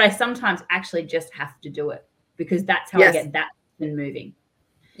that I sometimes actually just have to do it, because that's how I get that person moving.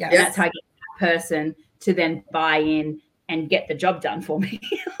 Yeah, and that's how I get that person to then buy in and get the job done for me.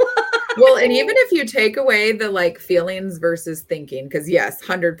 Well, and even if you take away the like feelings versus thinking, because yes,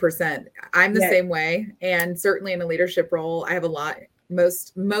 100%, I'm the same way. And certainly in a leadership role, I have a lot,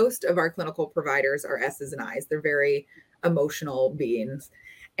 most of our clinical providers are S's and I's. They're very emotional beings.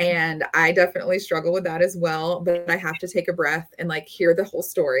 And I definitely struggle with that as well, but I have to take a breath and like hear the whole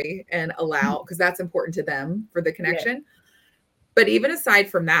story and allow, because that's important to them for the connection. Yeah. But even aside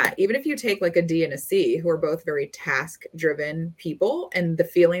from that, even if you take like a D and a C, who are both very task driven people and the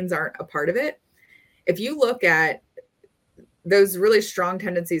feelings aren't a part of it, if you look at those really strong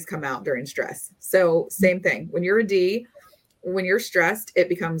tendencies come out during stress. So same thing. When you're a D, when you're stressed, it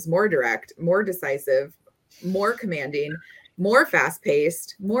becomes more direct, more decisive, more commanding, more fast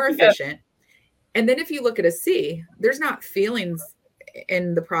paced, more efficient. And then if you look at a C, there's not feelings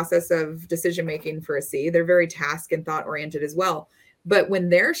in the process of decision making for a C. They're very task and thought oriented as well. But when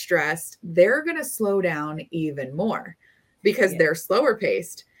they're stressed, they're going to slow down even more because they're slower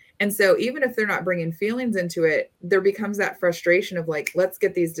paced. And so even if they're not bringing feelings into it, there becomes that frustration of like, let's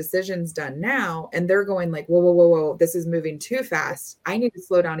get these decisions done now. And they're going like, whoa, whoa, whoa, whoa, this is moving too fast. I need to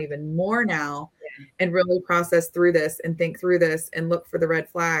slow down even more now and really process through this and think through this and look for the red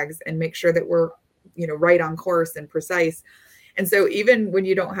flags and make sure that we're, right on course and precise. And so even when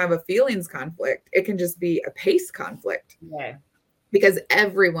you don't have a feelings conflict, it can just be a pace conflict. Yeah. Because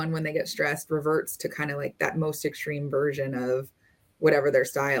everyone, when they get stressed, reverts to kind of like that most extreme version of whatever their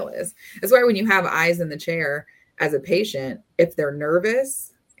style is. That's why when you have eyes in the chair as a patient, if they're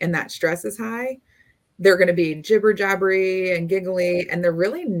nervous and that stress is high, they're going to be jibber jabbery and giggly, and they're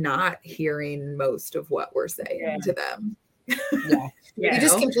really not hearing most of what we're saying to them. Yeah. You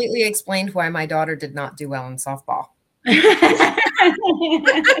just completely explained why my daughter did not do well in softball.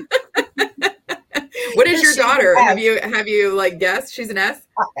 What is your daughter? Have you like guessed? She's an S?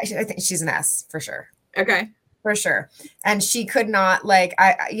 I think she's an S for sure. Okay. For sure. And she could not like,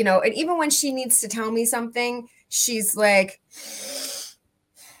 and even when she needs to tell me something, she's like,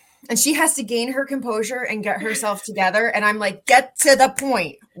 and she has to gain her composure and get herself together. And I'm like, get to the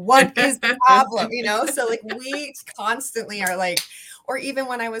point. What is the problem? So like we constantly are like, or even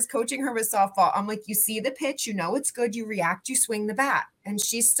when I was coaching her with softball, I'm like, you see the pitch, it's good. You react, you swing the bat. And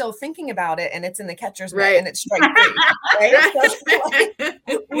she's still thinking about it. And it's in the catcher's mitt and it's strike three. Right? So,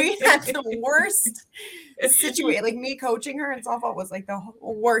 like, we had the worst situation. Like me coaching her in softball was like the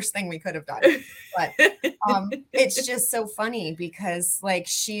worst thing we could have done. But it's just so funny because like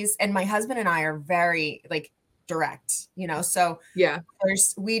and my husband and I are very like direct, so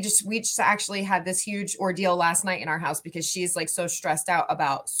we just actually had this huge ordeal last night in our house because she's like so stressed out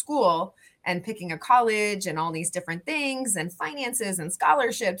about school and picking a college and all these different things and finances and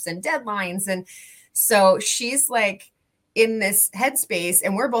scholarships and deadlines. And so she's like in this headspace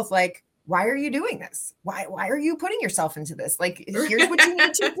and we're both like, why are you doing this? Why are you putting yourself into this? Like, here's what you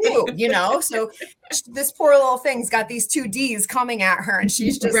need to do, So this poor little thing's got these 2 Ds coming at her and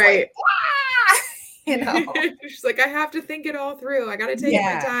she's just like, She's like, I have to think it all through. I got to take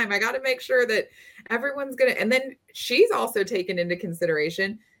my time. I got to make sure that everyone's going to, and then she's also taken into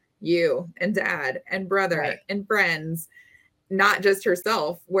consideration you and dad and brother and friends, not just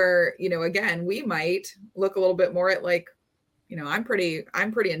herself, where, again, we might look a little bit more at like, I'm pretty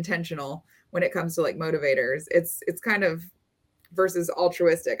intentional when it comes to like motivators. It's kind of versus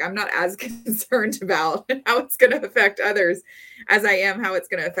altruistic. I'm not as concerned about how it's going to affect others as I am how it's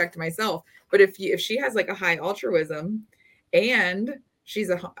going to affect myself. But if she has like a high altruism and she's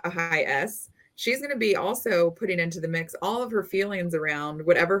a high S, she's going to be also putting into the mix all of her feelings around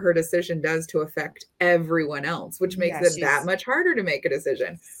whatever her decision does to affect everyone else, which makes it that much harder to make a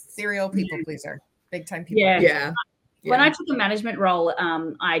decision. Serial people pleaser, big time people. Yeah. When I took a management role,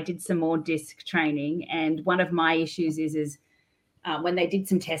 I did some more DISC training. And one of my issues is when they did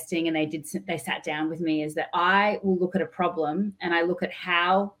some testing and they sat down with me, is that I will look at a problem and I look at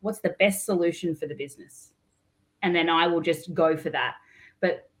what's the best solution for the business. And then I will just go for that.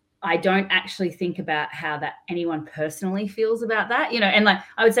 But I don't actually think about how that anyone personally feels about that, and like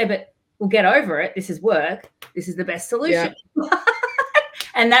I would say, but we'll get over it. This is work. This is the best solution. Yeah.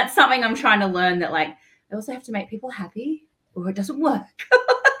 And that's something I'm trying to learn, that like, I also have to make people happy or it doesn't work.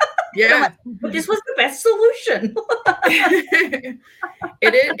 Yeah. But this was the best solution.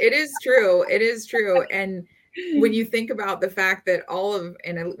 It is true. It is true. And when you think about the fact that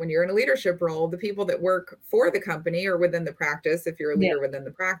when you're in a leadership role, the people that work for the company or within the practice, if you're a leader within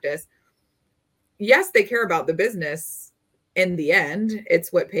the practice, yes, they care about the business in the end.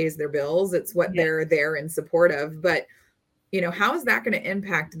 It's what pays their bills. It's what they're there in support of. But how is that going to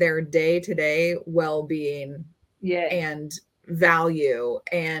impact their day-to-day well-being and value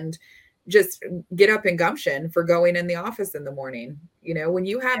and just get up and gumption for going in the office in the morning? When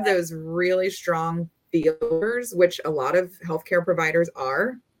you have those really strong feelers, which a lot of healthcare providers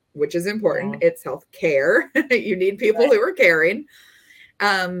are, which is important. It's healthcare. You need people who are caring.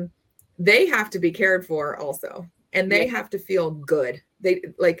 They have to be cared for also, and they have to feel good.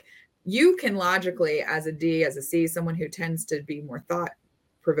 You can logically, as a D, as a C, someone who tends to be more thought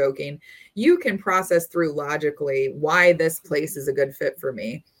provoking, you can process through logically why this place is a good fit for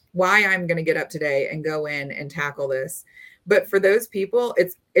me, why I'm going to get up today and go in and tackle this. But for those people,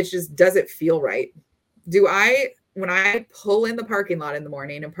 it's just, does it feel right? Do I when I pull in the parking lot in the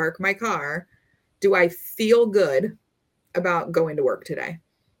morning and park my car, do I feel good about going to work today?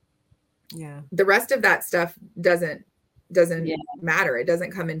 Yeah. The rest of that stuff doesn't matter. It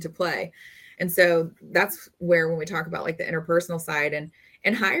doesn't come into play. And so that's where, when we talk about like the interpersonal side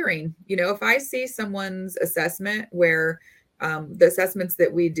and hiring, you know, if I see someone's assessment where the assessments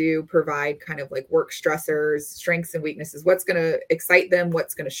that we do provide kind of like work stressors, strengths and weaknesses, what's going to excite them,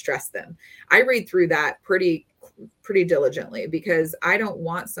 what's going to stress them. I read through that pretty diligently, because I don't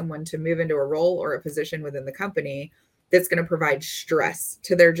want someone to move into a role or a position within the company that's going to provide stress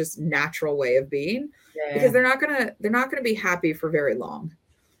to their just natural way of being, because they're not going to be happy for very long.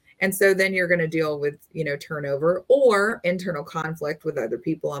 And so then you're going to deal with, you know, turnover or internal conflict with other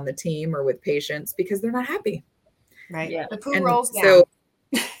people on the team or with patients because they're not happy. Right. Yeah. The poo And rolls down. so,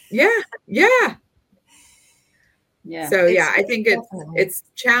 yeah. So I think it's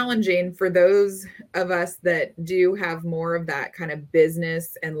challenging for those of us that do have more of that kind of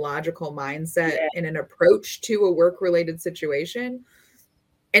business and logical mindset in an approach to a work-related situation.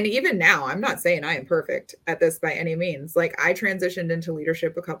 And even now, I'm not saying I am perfect at this by any means. Like, I transitioned into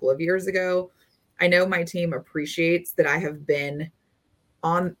leadership a couple of years ago. I know my team appreciates that I have been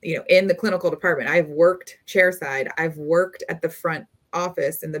on, you know, in the clinical department. I've worked chairside. I've worked at the front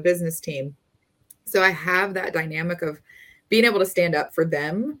office in the business team. So I have that dynamic of being able to stand up for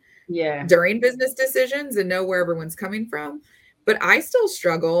them during business decisions and know where everyone's coming from. But I still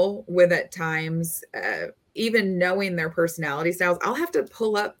struggle with, at times, even knowing their personality styles. I'll have to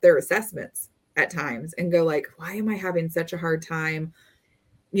pull up their assessments at times and go like, why am I having such a hard time,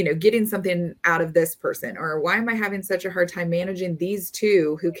 you know, getting something out of this person? Or why am I having such a hard time managing these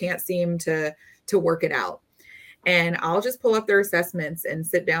two who can't seem to work it out? And I'll just pull up their assessments and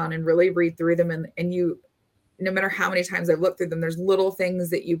sit down and really read through them. And you, no matter how many times I've looked through them, there's little things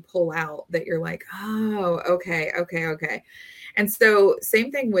that you pull out that you're like, oh, okay. And so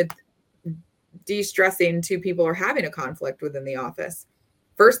same thing with de-stressing. Two people are having a conflict within the office.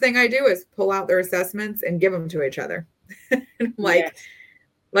 First thing I do is pull out their assessments and give them to each other.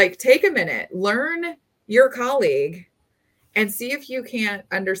 Like, take a minute, learn your colleague and see if you can't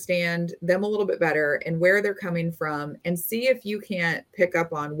understand them a little bit better and where they're coming from, and see if you can't pick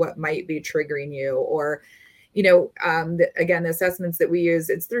up on what might be triggering you. Or, you know, again, the assessments that we use,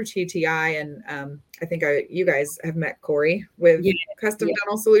 it's through TTI. And I think you guys have met Corey with Custom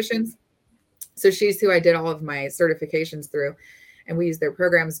Dental Solutions. So she's who I did all of my certifications through, and we use their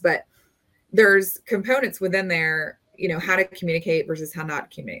programs. But there's components within there, you know, how to communicate versus how not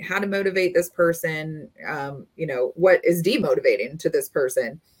to communicate, how to motivate this person, you know, what is demotivating to this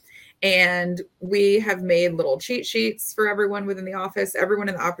person. And we have made little cheat sheets for everyone within the office. Everyone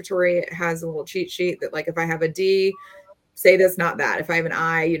in the operatory has a little cheat sheet that, like, if I have a D, say this, not that. If I have an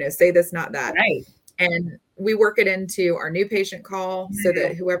I, you know, say this, not that. Right. And we work it into our new patient call so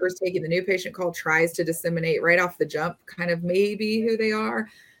that whoever's taking the new patient call tries to disseminate right off the jump, kind of maybe who they are.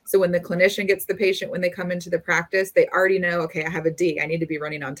 So when the clinician gets the patient, when they come into the practice, they already know, okay, I have a D. I need to be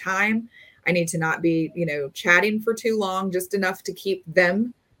running on time. I need to not be, you know, chatting for too long, just enough to keep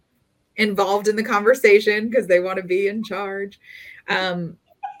them involved in the conversation because they want to be in charge.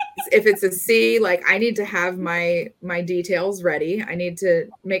 If it's a C, like, I need to have my details ready. I need to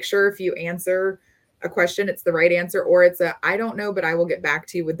make sure if you answer a question, it's the right answer, or it's I don't know, but I will get back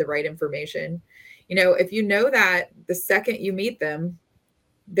to you with the right information. You know, if you know that the second you meet them,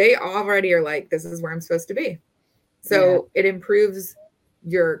 they already are like, this is where I'm supposed to be. So it improves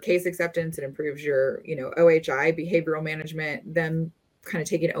your case acceptance. It improves your, you know, OHI, behavioral management, them kind of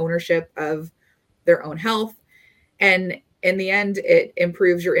taking ownership of their own health. And in the end, it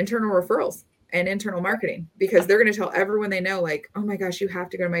improves your internal referrals and internal marketing, because they're going to tell everyone they know, like, oh my gosh, you have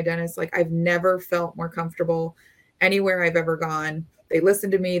to go to my dentist. Like, I've never felt more comfortable anywhere I've ever gone. They listen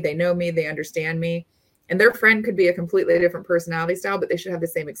to me, they know me, they understand me. And their friend could be a completely different personality style, but they should have the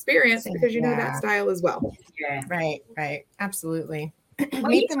same experience because you know that style as well. Yeah. Right. Absolutely.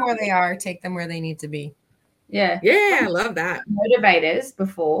 Meet them where they are, take them where they need to be. Yeah. I love that. Motivators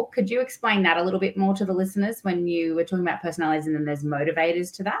before. Could you explain that a little bit more to the listeners when you were talking about personalities and then there's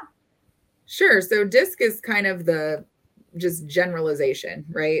motivators to that? Sure. So DISC is kind of the just generalization,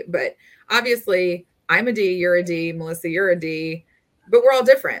 right? But obviously I'm a D, you're a D, Melissa, you're a D, but we're all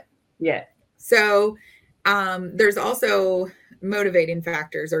different. Yeah. So there's also motivating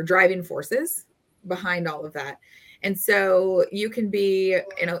factors or driving forces behind all of that. And so you can be,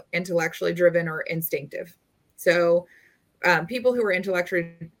 you know, intellectually driven or instinctive. So people who are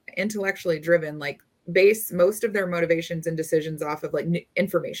intellectually driven, like, base most of their motivations and decisions off of like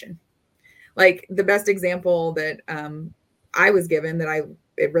information. Like, the best example that I was given that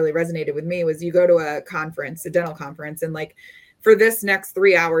it really resonated with me was you go to a conference, a dental conference, and like for this next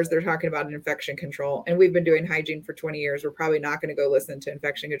 3 hours, they're talking about an infection control. And we've been doing hygiene for 20 years. We're probably not going to go listen to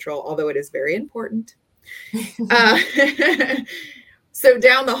infection control, although it is very important. So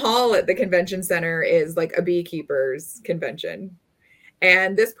down the hall at the convention center is like a beekeepers convention.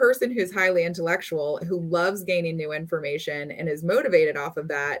 And this person who's highly intellectual, who loves gaining new information and is motivated off of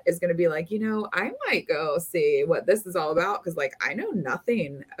that, is going to be like, I might go see what this is all about. Cause like, I know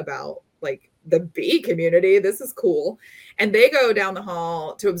nothing about like the bee community. This is cool. And they go down the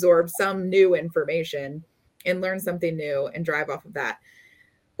hall to absorb some new information and learn something new and drive off of that.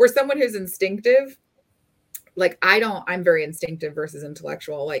 Where someone who's instinctive, like I'm very instinctive versus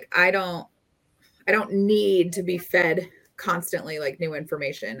intellectual. Like I don't need to be fed constantly like new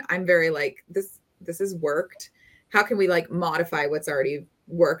information. I'm very like, this has worked. How can we like modify what's already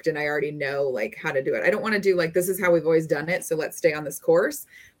worked? And I already know like how to do it. I don't want to do like, this is how we've always done it, so let's stay on this course.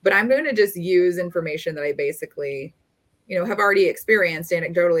 But I'm going to just use information that I basically, have already experienced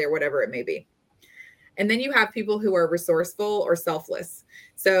anecdotally or whatever it may be. And then you have people who are resourceful or selfless.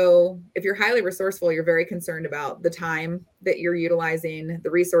 So if you're highly resourceful, you're very concerned about the time that you're utilizing,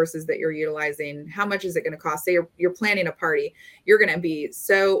 the resources that you're utilizing, how much is it going to cost? Say you're planning a party, you're going to be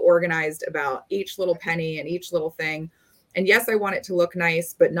so organized about each little penny and each little thing. And yes, I want it to look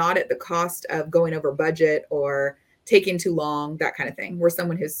nice, but not at the cost of going over budget or taking too long, that kind of thing. Where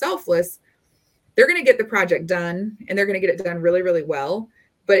someone who's selfless, they're going to get the project done and they're going to get it done really, really well.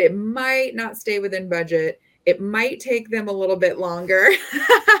 But it might not stay within budget. It might take them a little bit longer.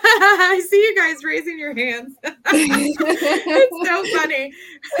 I see you guys raising your hands. It's so funny.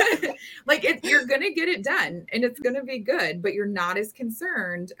 You're going to get it done and it's going to be good, but you're not as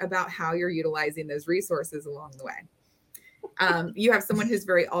concerned about how you're utilizing those resources along the way. You have someone who's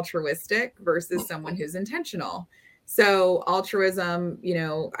very altruistic versus someone who's intentional. So altruism,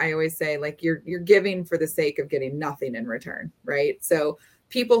 I always say like you're giving for the sake of getting nothing in return, right? So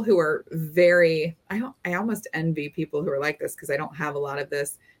people who are very, I almost envy people who are like this because I don't have a lot of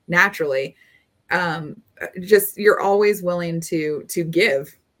this naturally. Just you're always willing to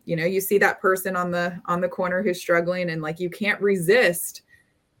give. You see that person on the corner who's struggling, and like you can't resist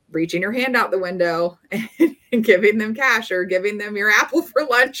reaching your hand out the window and giving them cash or giving them your apple for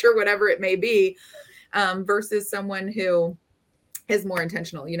lunch or whatever it may be, versus someone who is more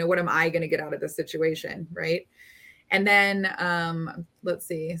intentional. What am I going to get out of this situation, right? And then, let's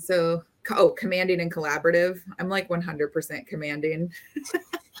see. So, commanding and collaborative. I'm like 100% commanding.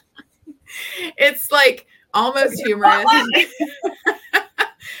 It's like almost humorous.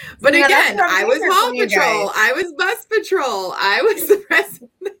 But again, I was Hall Patrol. I was Bus Patrol. I was the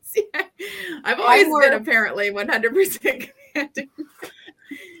presidency. I've always been apparently 100% commanding.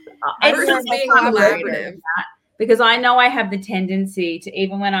 Versus being collaborative. Because I know I have the tendency to,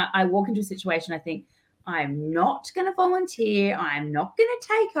 even when I walk into a situation, I think, I'm not going to volunteer. I'm not going to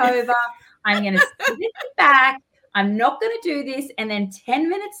take over. I'm going to sit back. I'm not going to do this. And then 10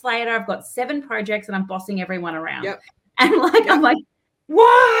 minutes later, I've got 7 projects and I'm bossing everyone around. Yep. And I'm like,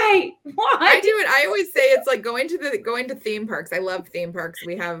 why? I do it. I always say it's like going to theme parks. I love theme parks.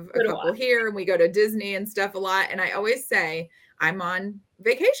 We have a couple here and we go to Disney and stuff a lot. And I always say, I'm on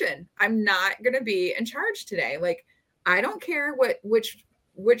vacation. I'm not going to be in charge today. Like, I don't care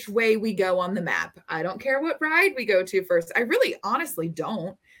which way we go on the map. I don't care what ride we go to first. I really honestly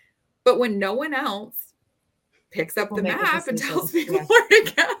don't. But when no one else picks up the map and tells people where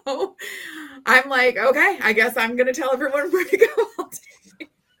to go, I'm like, okay, I guess I'm going to tell everyone where to go.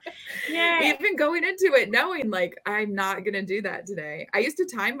 Yeah. Even going into it, knowing like, I'm not going to do that today. I used to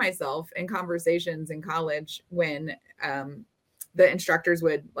time myself in conversations in college when the instructors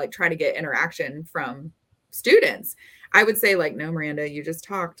would like try to get interaction from students. I would say like, no, Miranda, you just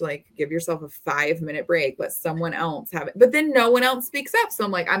talked, like, give yourself a 5-minute break. Let someone else have it. But then no one else speaks up. So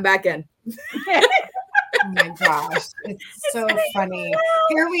I'm like, I'm back in. Oh my gosh. It's so funny.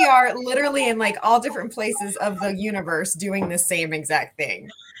 Here we are literally in like all different places of the universe doing the same exact thing.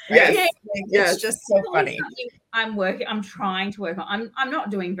 Right? Yes. It's just so funny. I'm trying to work on. I'm not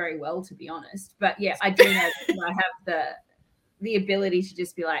doing very well, to be honest. But yeah, I do know that I have the ability to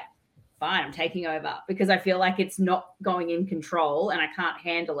just be like, fine, I'm taking over, because I feel like it's not going in control and I can't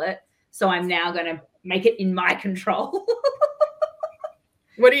handle it. So I'm now going to make it in my control.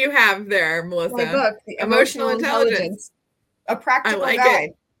 What do you have there, Melissa? My book, The Emotional Intelligence, a practical guide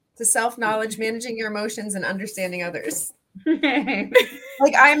to self-knowledge, managing your emotions, and understanding others.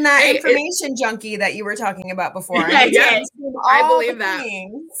 Like, I'm that information junkie that you were talking about before. Yes, I believe that.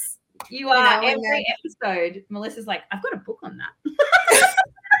 Things, you are every episode. Melissa's like, I've got a book on that.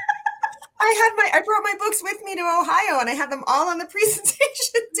 I I brought my books with me to Ohio and I had them all on the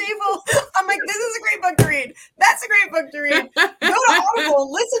presentation table. I'm like, this is a great book to read. That's a great book to read. Go to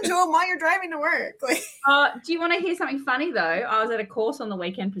Audible, listen to them while you're driving to work. Like, do you want to hear something funny though? I was at a course on the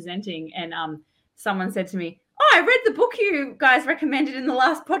weekend presenting, and someone said to me, "Oh, I read the book you guys recommended in the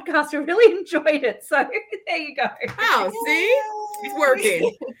last podcast. I really enjoyed it." So there you go. Oh, see, it's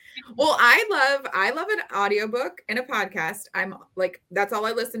working. Well, I love an audiobook and a podcast. I'm like, that's all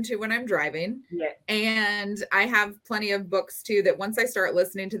I listen to when I'm driving. Yeah. And I have plenty of books too, that once I start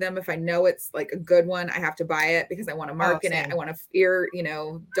listening to them, if I know it's like a good one, I have to buy it because I want to mark in it. I want to ear,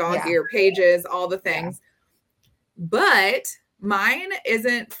 dog ear pages, all the things. Yeah. But mine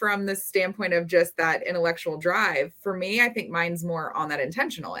isn't from the standpoint of just that intellectual drive. For me, I think mine's more on that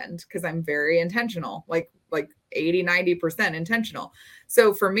intentional end because I'm very intentional, like 80, 90% intentional.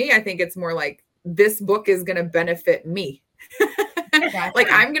 So for me, I think it's more like this book is going to benefit me.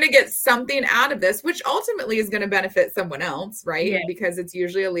 Like I'm going to get something out of this, which ultimately is going to benefit someone else, right? Yeah. Because it's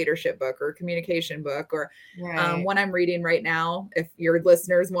usually a leadership book or a communication book or one I'm reading right now. If your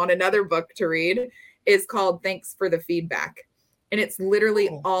listeners want another book to read, is called Thanks for the Feedback. And it's literally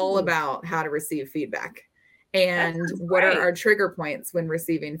all about how to receive feedback and what are our trigger points when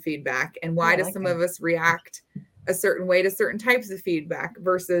receiving feedback and why do some of us react a certain way to certain types of feedback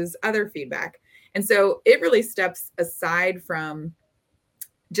versus other feedback. And so it really steps aside from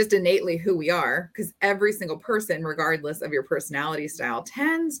just innately who we are, because every single person, regardless of your personality style,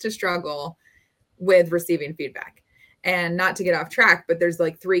 tends to struggle with receiving feedback. And not to get off track, but there's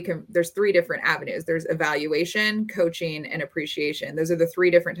three different avenues. There's evaluation, coaching, and appreciation. Those are the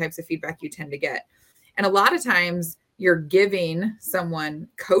three different types of feedback you tend to get. And a lot of times you're giving someone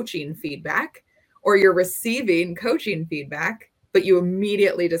coaching feedback or you're receiving coaching feedback, but you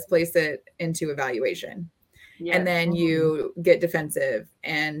immediately displace it into evaluation. Yeah. And then you get defensive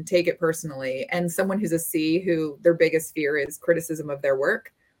and take it personally. And someone who's a C, who their biggest fear is criticism of their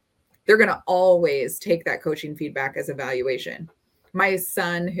work, they're going to always take that coaching feedback as evaluation. My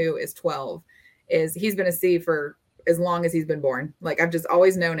son, who is 12, he's been a C for as long as he's been born. Like, I've just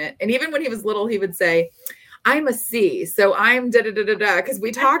always known it. And even when he was little, he would say, I'm a C, so I'm da-da-da-da-da, because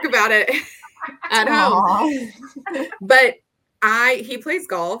we talk about it at home. But he plays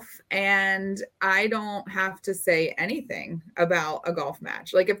golf, and I don't have to say anything about a golf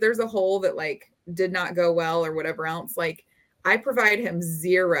match. Like, if there's a hole that like did not go well or whatever else, like I provide him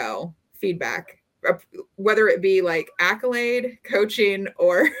zero feedback, whether it be like accolade, coaching,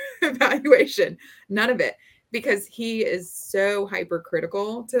 or evaluation, none of it, because he is so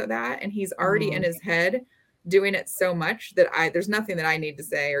hypercritical to that. And he's already in his head doing it so much that there's nothing that I need to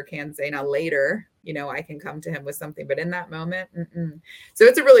say or can say. Now later, I can come to him with something, but in that moment, So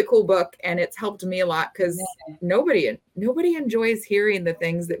it's a really cool book, and it's helped me a lot because nobody enjoys hearing the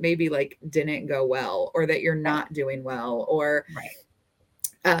things that maybe like didn't go well or that you're not doing well, or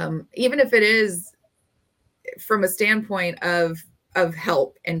even if it is from a standpoint of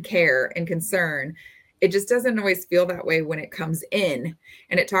help and care and concern, it just doesn't always feel that way when it comes in.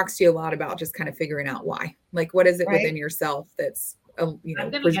 And it talks to you a lot about just kind of figuring out why, like, what is it within yourself that's,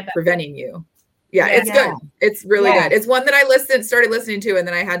 preventing you? Yeah, it's good. It's really good. It's one that I started listening to, and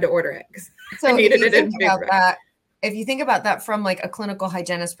then I had to order it because I needed it in paperback. If you think about that from like a clinical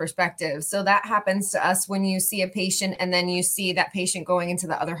hygienist perspective, so that happens to us when you see a patient and then you see that patient going into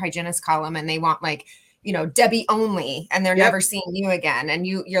the other hygienist column and they want like, Debbie only, and they're never seeing you again. And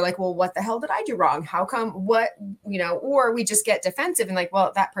you're like, well, what the hell did I do wrong? How come or we just get defensive and like,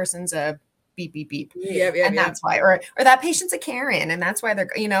 well, that person's a beep, beep, beep. And that's why, or that patient's a Karen and that's why they're,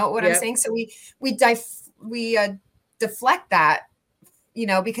 what I'm saying? So we deflect that,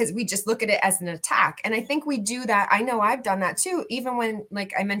 because we just look at it as an attack. And I think we do that. I know I've done that too. Even when,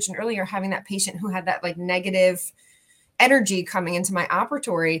 like I mentioned earlier, having that patient who had that like negative energy coming into my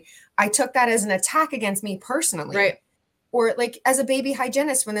operatory, I took that as an attack against me personally. Right. Or like as a baby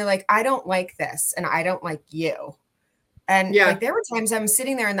hygienist, when they're like, I don't like this and I don't like you. And like there were times I'm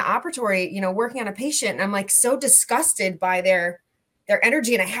sitting there in the operatory, working on a patient, and I'm like so disgusted by their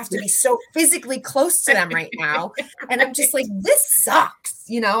energy, and I have to be so physically close to them right now. And I'm just like, this sucks,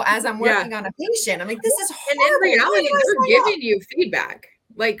 as I'm working on a patient. I'm like, this is horrible. And in reality, they're giving you feedback.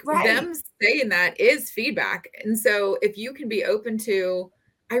 Like them saying that is feedback. And so if you can be open to,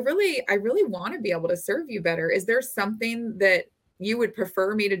 I really want to be able to serve you better. Is there something that you would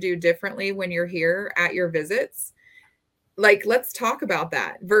prefer me to do differently when you're here at your visits? Like, let's talk about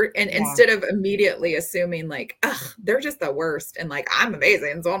that. Instead of immediately assuming like, they're just the worst. And like, I'm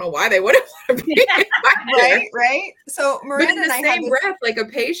amazing. So I don't know why they wouldn't want to be. Right. So Miranda, but in the same breath, like a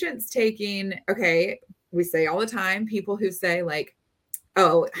patient's taking, we say all the time, people who say like,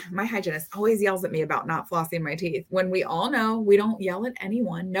 Oh, my hygienist always yells at me about not flossing my teeth, when we all know we don't yell at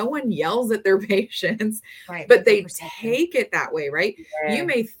anyone. No one yells at their patients, Right. but they perception. take it that way, right? Yeah. You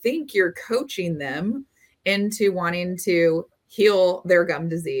may think you're coaching them into wanting to heal their gum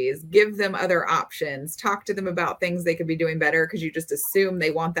disease, give them other options, talk to them about things they could be doing better, because you just assume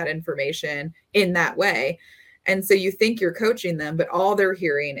they want that information in that way. And so you think you're coaching them, but all they're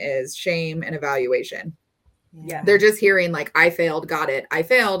hearing is shame and evaluation. Yeah. They're just hearing like, I failed, got it. I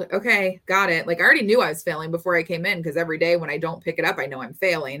failed. Okay, got it. Like I already knew I was failing before I came in, because every day when I don't pick it up, I know I'm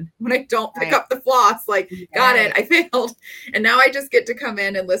failing. When I don't pick Right. up the floss, like, got it, Right. I failed. And now I just get to come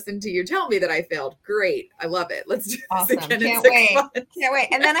in and listen to you tell me that I failed. Great. I love it. Let's do Awesome. this again in Can't 6 wait. months. Can't wait.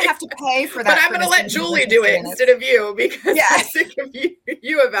 And then I have to pay for that. But I'm going to let criticism Julie versus do it Janice. instead of you, because Yeah. I'm sick of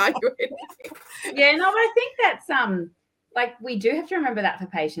you evaluating. Yeah, no, but I think that's like we do have to remember that for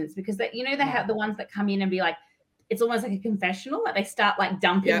patients, because that, you know, they have the ones that come in and be like, it's almost like a confessional, like they start like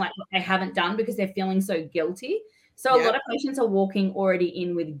dumping like what they haven't done because they're feeling so guilty. So a lot of patients are walking already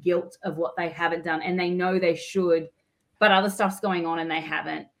in with guilt of what they haven't done, and they know they should, but other stuff's going on and they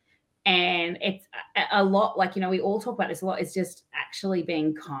haven't. And it's a lot, like, you know, we all talk about this a lot. It's just actually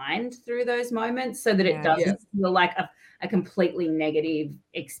being kind through those moments, so that it doesn't feel like a completely negative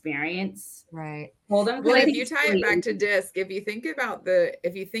experience. Right. For them. Well, if you tie it back to DISC, if you think about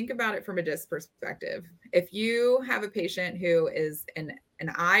it from a DISC perspective, if you have a patient who is an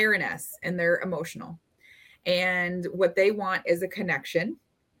I or an S and they're emotional, and what they want is a connection,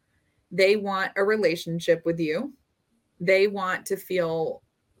 they want a relationship with you, they want to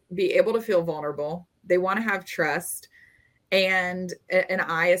be able to feel vulnerable, they want to have trust, and an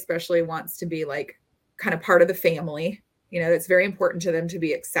I especially wants to be like kind of part of the family. You know, it's very important to them to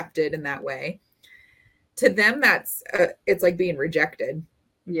be accepted in that way. To them, that's it's like being rejected.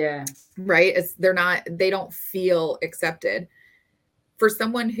 Yeah. Right. They don't feel accepted. For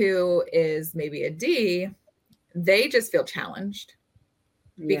someone who is maybe a D, they just feel challenged,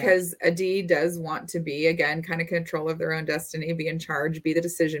 because a D does want to be, again, kind of control of their own destiny, be in charge, be the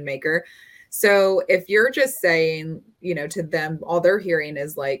decision maker. So if you're just saying, you know, to them, all they're hearing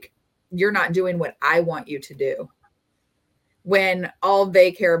is like, you're not doing what I want you to do, when all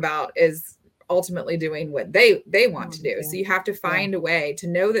they care about is ultimately doing what they want to do. So you have to find a way to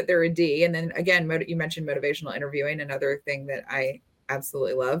know that they're a D. And then again, you mentioned motivational interviewing, another thing that I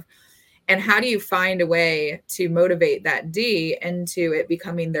absolutely love. And how do you find a way to motivate that D into it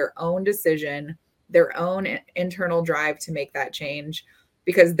becoming their own decision, their own internal drive to make that change?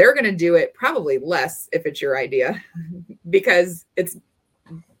 Because they're going to do it probably less if it's your idea, because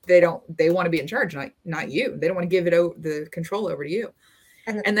they want to be in charge, not you. They don't want to give the control over to you.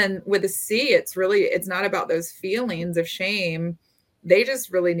 And then with a C, it's not about those feelings of shame. They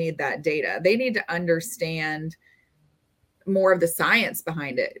just really need that data. They need to understand more of the science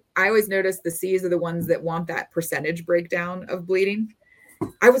behind it. I always notice the C's are the ones that want that percentage breakdown of bleeding.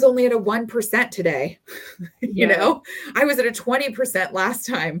 I was only at a 1% today. You know, I was at a 20% last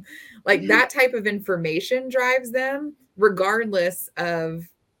time. Like that type of information drives them, regardless of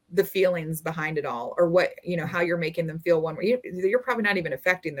the feelings behind it all, or what, you know, how you're making them feel one way. You're probably not even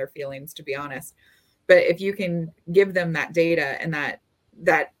affecting their feelings, to be honest. But if you can give them that data and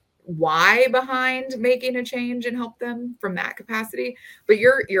that why behind making a change and help them from that capacity. But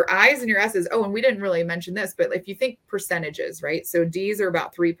your I's and your S's. Oh, and we didn't really mention this, but if you think percentages, right? So D's are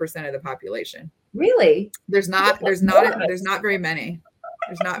about 3% of the population. Really? There's not very many.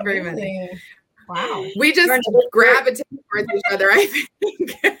 There's not very many. Wow. We just gravitate towards each other, I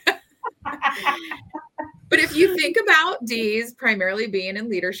think. But if you think about D's primarily being in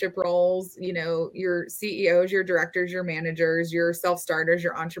leadership roles, you know, your CEOs, your directors, your managers, your self-starters,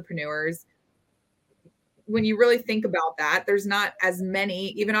 your entrepreneurs, when you really think about that, there's not as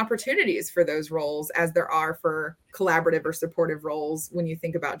many even opportunities for those roles as there are for collaborative or supportive roles when you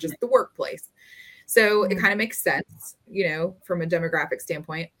think about just the workplace. So it kind of makes sense, you know, from a demographic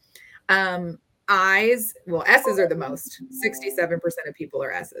standpoint. I's, well, S's are the most. 67% of people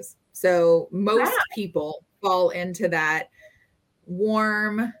are S's. So most people fall into that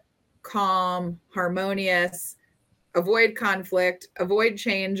warm, calm, harmonious, avoid conflict, avoid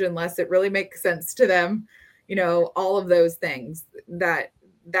change unless it really makes sense to them. You know, all of those things.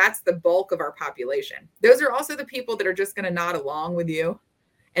 That's the bulk of our population. Those are also the people that are just going to nod along with you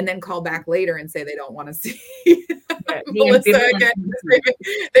and then call back later and say they don't want to see Melissa again.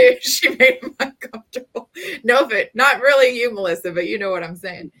 She made him uncomfortable. No, but not really you, Melissa, but you know what I'm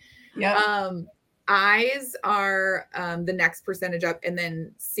saying. Yeah. I's are the next percentage up, and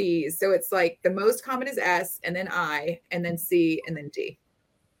then C's. So it's like the most common is S, and then I, and then C, and then D.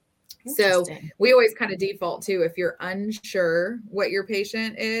 So we always kind of default to, if you're unsure what your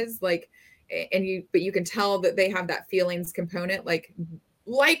patient is like, but you can tell that they have that feelings component, like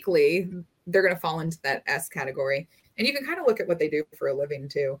likely they're going to fall into that S category. And you can kind of look at what they do for a living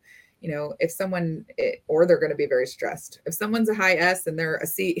too. If someone, or they're going to be very stressed. If someone's a high S and they're a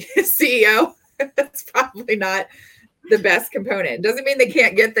CEO, that's probably not the best component. It doesn't mean they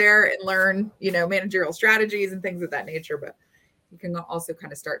can't get there and learn, managerial strategies and things of that nature, but you can also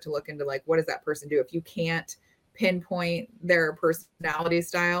kind of start to look into like, what does that person do? If you can't pinpoint their personality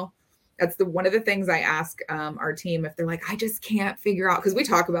style, that's one of the things I ask our team, if they're like, I just can't figure out, because we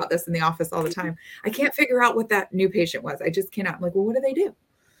talk about this in the office all the time. I can't figure out what that new patient was. I just cannot. I'm like, well, what do they do?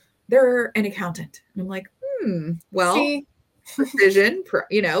 They're an accountant. And I'm like, well, precision,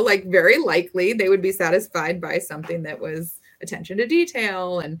 like very likely they would be satisfied by something that was attention to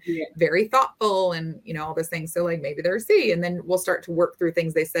detail and very thoughtful and, all those things. So like maybe they're a C, and then we'll start to work through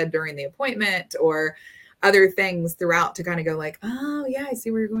things they said during the appointment or other things throughout to kind of go like, oh yeah, I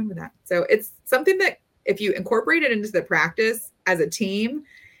see where you're going with that. So it's something that if you incorporate it into the practice as a team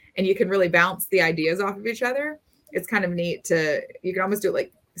and you can really bounce the ideas off of each other, it's kind of neat you can almost do it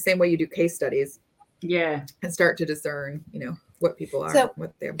like the same way you do case studies. Yeah. And start to discern, what people are, so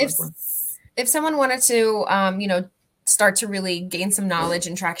what they have. If someone wanted to, start to really gain some knowledge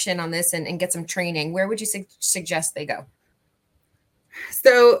and traction on this and get some training, where would you suggest they go?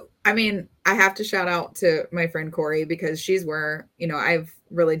 So, I have to shout out to my friend Corey, because she's where, I've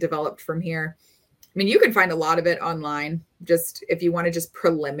really developed from here. You can find a lot of it online. Just if you want to just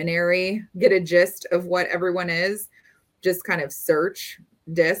preliminary get a gist of what everyone is, just kind of search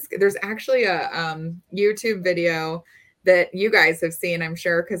DISC. There's actually a YouTube video that you guys have seen, I'm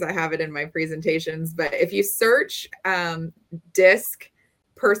sure, because I have it in my presentations. But if you search DISC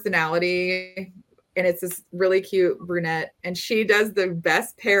personality, and it's this really cute brunette, and she does the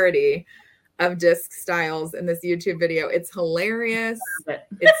best parody of DISC styles in this YouTube video. It's hilarious.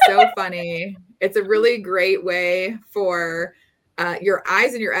 It's so funny. It's a really great way for your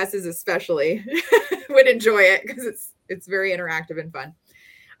I's and your S's especially would enjoy it, because it's very interactive and fun.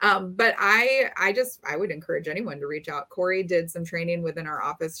 But I would encourage anyone to reach out. Corey did some training within our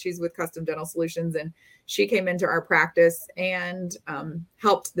office. She's with Custom Dental Solutions, and she came into our practice and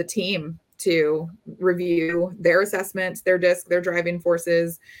helped the team to review their assessments, their DISC, their driving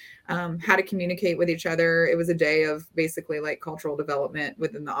forces, how to communicate with each other. It was a day of basically like cultural development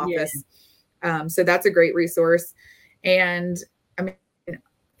within the office. Yeah. So that's a great resource. And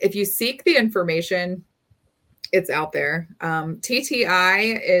if you seek the information, it's out there.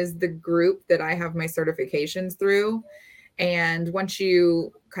 TTI is the group that I have my certifications through. And once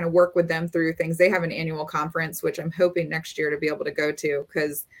you kind of work with them through things, they have an annual conference, which I'm hoping next year to be able to go to,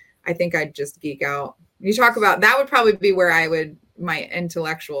 because I think I'd just geek out. You talk about, that would probably be where my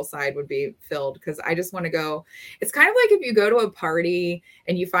intellectual side would be filled, because I just want to go. It's kind of like if you go to a party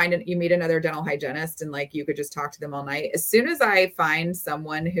and you meet another dental hygienist and like you could just talk to them all night. As soon as I find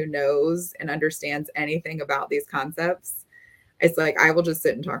someone who knows and understands anything about these concepts, it's like I will just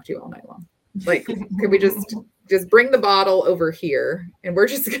sit and talk to you all night long. Like, can we just bring the bottle over here and we're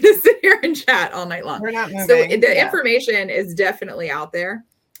just going to sit here and chat all night long. We're not moving. So the information is definitely out there.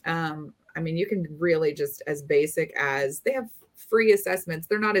 You can really just as basic as they have free assessments.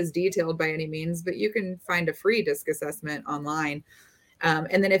 They're not as detailed by any means, but you can find a free DISC assessment online.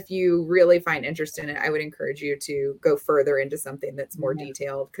 And then if you really find interest in it, I would encourage you to go further into something that's more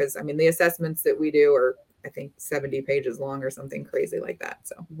detailed. Because the assessments that we do are, I think, 70 pages long or something crazy like that.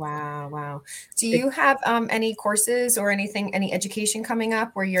 So wow. Do you have any courses or any education coming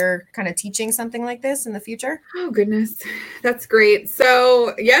up where you're kind of teaching something like this in the future? Oh goodness, that's great.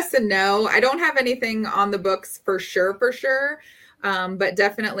 So yes and no. I don't have anything on the books for sure. But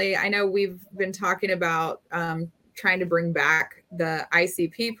definitely, I know we've been talking about trying to bring back the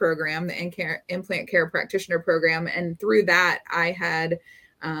ICP program, the Implant Care Practitioner program. And through that, I had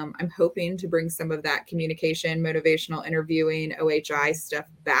I'm hoping to bring some of that communication, motivational interviewing, OHI stuff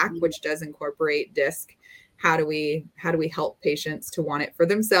back, which does incorporate DISC. How do we help patients to want it for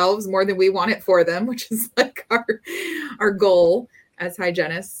themselves more than we want it for them, which is like our goal as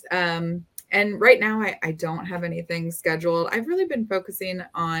hygienists. And right now I don't have anything scheduled. I've really been focusing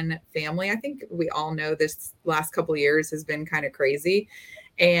on family. I think we all know this last couple of years has been kind of crazy,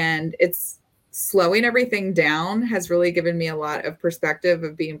 and it's slowing everything down has really given me a lot of perspective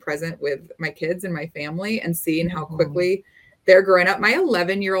of being present with my kids and my family and seeing how quickly they're growing up. My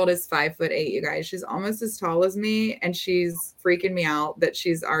 11-year-old is 5'8", you guys. She's almost as tall as me, and she's freaking me out that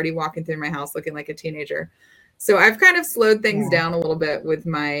she's already walking through my house looking like a teenager. So I've kind of slowed things down a little bit with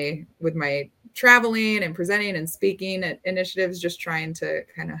my traveling and presenting and speaking at initiatives, just trying to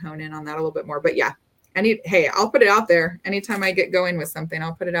kind of hone in on that a little bit more. But yeah, hey, I'll put it out there. Anytime I get going with something,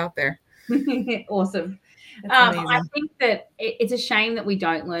 I'll put it out there. Awesome. I think that it's a shame that we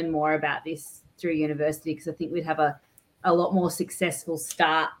don't learn more about this through university, because I think we'd have a lot more successful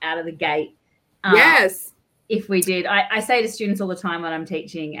start out of the gate. Yes. If we did. I say to students all the time when I'm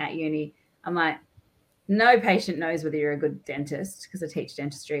teaching at uni, I'm like, no patient knows whether you're a good dentist, because I teach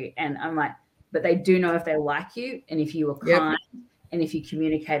dentistry. And I'm like, but they do know if they like you and if you were kind and if you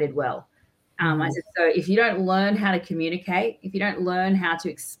communicated well. I said, so if you don't learn how to communicate, if you don't learn how to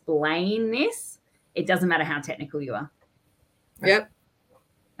explain this, it doesn't matter how technical you are. Yep.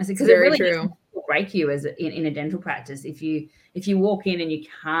 I said, because it really will break you as in a dental practice. If you walk in and you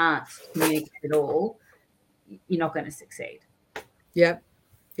can't communicate at all, you're not going to succeed. Yep.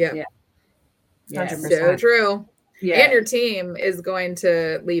 Yeah. So true. Yeah. And your team is going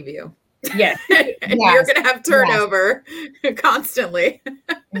to leave you. Yeah. And you're going to have turnover constantly.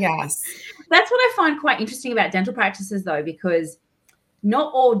 Yes. That's what I find quite interesting about dental practices, though, because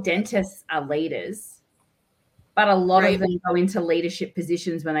not all dentists are leaders, but a lot of them go into leadership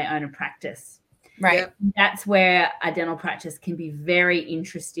positions when they own a practice. Right. Yep. That's where a dental practice can be very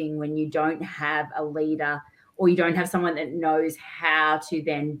interesting, when you don't have a leader or you don't have someone that knows how to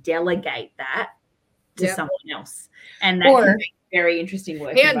then delegate that to someone else. And that can be very interesting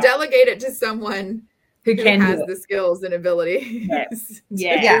work. And delegate it to someone who has the skills and ability.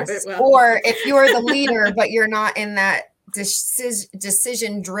 Yes. Well. Or if you're the leader, but you're not in that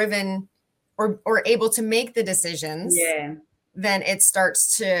decision driven or able to make the decisions, then it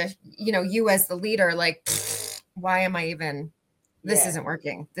starts to, you as the leader, like, why am I even, this isn't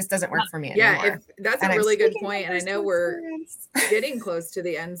working. This doesn't work for me anymore. That's a really good point. And I know we're getting close to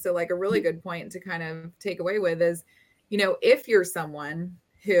the end. So like a really good point to kind of take away with is, if you're someone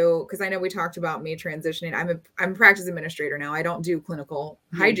who, because I know we talked about me transitioning, I'm a practice administrator now. I don't do clinical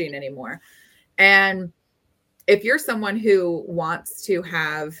hygiene anymore. And if you're someone who wants to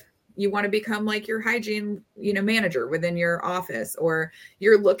you want to become like your hygiene, manager within your office, or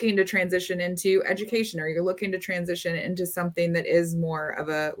you're looking to transition into education, or you're looking to transition into something that is more of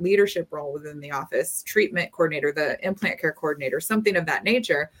a leadership role within the office, treatment coordinator, the implant care coordinator, something of that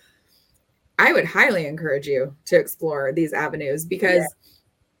nature, I would highly encourage you to explore these avenues, because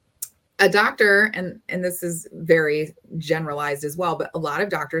a doctor, and this is very generalized as well, but a lot of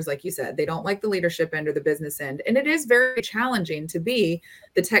doctors, like you said, they don't like the leadership end or the business end. And it is very challenging to be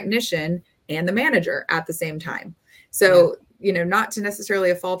the technician and the manager at the same time. So, not to necessarily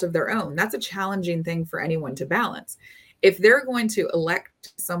a fault of their own, that's a challenging thing for anyone to balance. If they're going to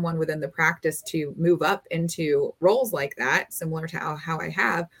elect someone within the practice to move up into roles like that, similar to how I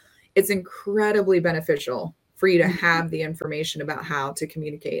have, it's incredibly beneficial for you to have the information about how to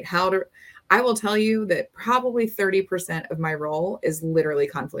communicate, I will tell you that probably 30% of my role is literally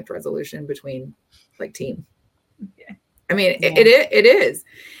conflict resolution between like team. Yeah. I mean, it is.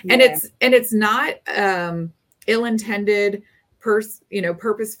 And it's not ill-intended,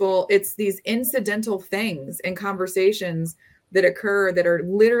 purposeful. It's these incidental things and conversations that occur that are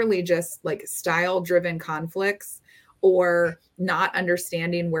literally just like style-driven conflicts, or not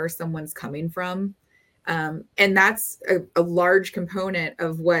understanding where someone's coming from. And that's a large component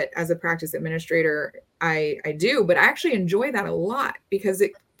of what, as a practice administrator, I do, but I actually enjoy that a lot, because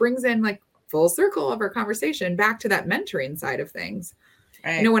it brings in like full circle of our conversation back to that mentoring side of things.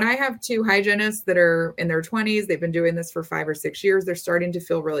 Right. When I have two hygienists that are in their 20s, they've been doing this for 5 or 6 years, they're starting to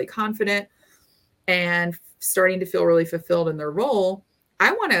feel really confident and starting to feel really fulfilled in their role.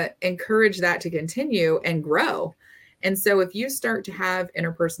 I want to encourage that to continue and grow. And so if you start to have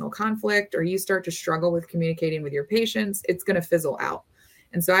interpersonal conflict, or you start to struggle with communicating with your patients, it's going to fizzle out.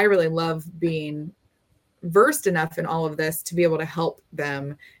 And so I really love being versed enough in all of this to be able to help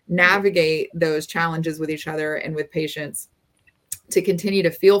them navigate those challenges with each other and with patients, to continue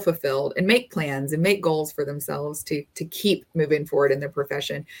to feel fulfilled and make plans and make goals for themselves to keep moving forward in their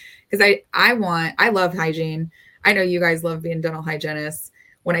profession. Because I love hygiene. I know you guys love being dental hygienists.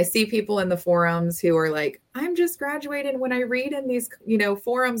 When I see people in the forums who are like, I'm just graduated, when I read in these,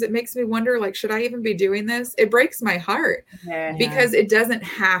 forums, it makes me wonder, like, should I even be doing this? It breaks my heart because it doesn't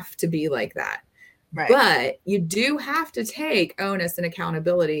have to be like that. Right. But you do have to take onus and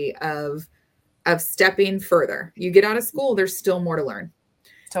accountability of stepping further. You get out of school, there's still more to learn.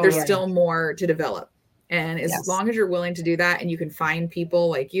 Totally. There's still more to develop. And as long as you're willing to do that, and you can find people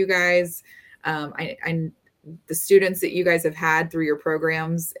like you guys, the students that you guys have had through your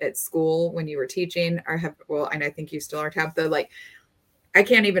programs at school when you were teaching and I think you still are, have the I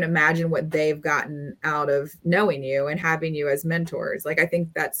can't even imagine what they've gotten out of knowing you and having you as mentors. Like, I think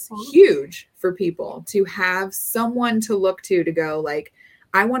that's huge for people to have someone to look to go like,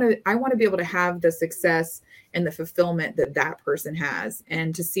 I want to be able to have the success and the fulfillment that person has,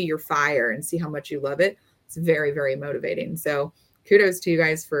 and to see your fire and see how much you love it. It's very, very motivating. So kudos to you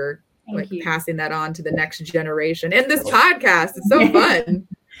guys for passing that on to the next generation. And this podcast, it's so fun.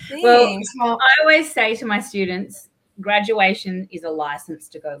 Well, I always say to my students, graduation is a license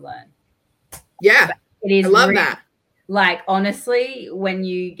to go learn. Yeah, it is. I love that. Like, honestly, when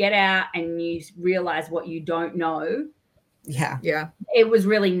you get out and you realize what you don't know, yeah, it was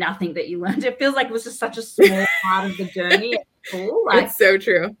really nothing that you learned. It feels like it was just such a small part of the journey at school. Like, it's so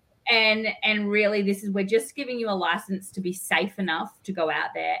true. And really, we're just giving you a license to be safe enough to go out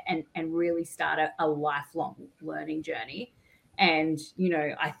there and really start a lifelong learning journey. And,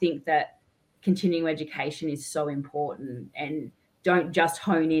 I think that continuing education is so important, and don't just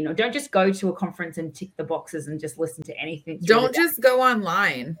hone in, or don't just go to a conference and tick the boxes and just listen to anything. Don't just go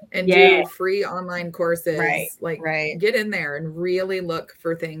online and do free online courses. Right. Get in there and really look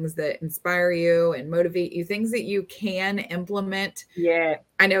for things that inspire you and motivate you, things that you can implement. Yeah.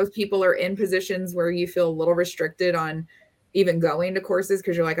 I know people are in positions where you feel a little restricted on even going to courses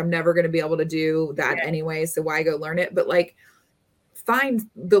because you're like, I'm never going to be able to do that anyway, so why go learn it? But like, find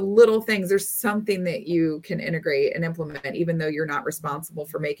the little things. There's something that you can integrate and implement, even though you're not responsible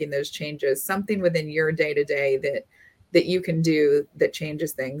for making those changes. Something within your day-to-day that you can do that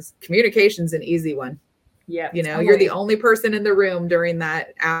changes things. Communication's an easy one. Yeah. You're the only person in the room during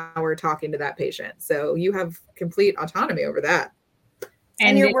that hour talking to that patient. So you have complete autonomy over that.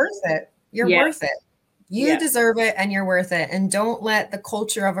 And you're worth it. You're worth it. You deserve it, and you're worth it. And don't let the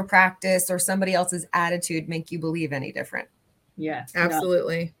culture of a practice or somebody else's attitude make you believe any different. Yeah,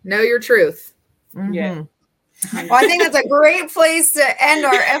 absolutely. Know your truth. Mm-hmm. Yeah. Well, I think that's a great place to end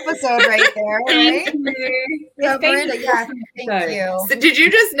our episode right there. Right? Miranda, thank you. So did you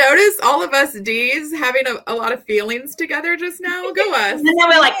just notice all of us D's having a lot of feelings together just now? Go us. And then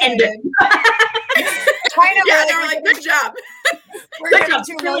we're like, end it. They're like, good job. We're getting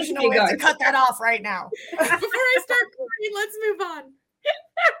too emotional. We have to cut that off right now. Before I start crying, let's move on.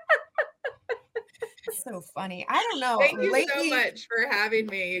 So funny. I don't know. Thank you so much for having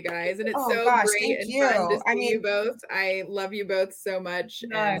me, you guys. And it's great and fun to see you both. I love you both so much.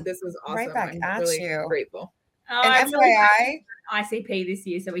 And this was awesome. Right back I'm really grateful. And FYI, ICP this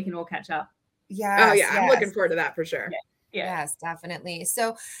year, so we can all catch up. Yeah. I'm looking forward to that for sure. Yes, definitely.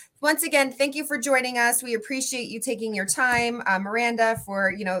 So once again, thank you for joining us. We appreciate you taking your time. Miranda,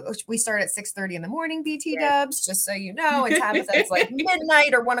 we start at 6:30 in the morning, BT dubs, just so you know, and Tabitha, it's like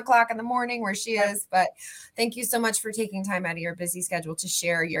midnight or 1:00 in the morning where she is. But thank you so much for taking time out of your busy schedule to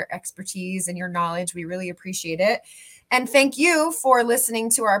share your expertise and your knowledge. We really appreciate it. And thank you for listening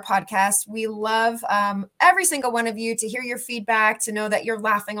to our podcast. We love every single one of you, to hear your feedback, to know that you're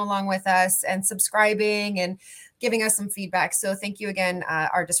laughing along with us and subscribing and giving us some feedback. So thank you again,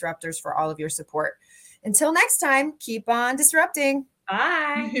 our disruptors, for all of your support. Until next time, keep on disrupting.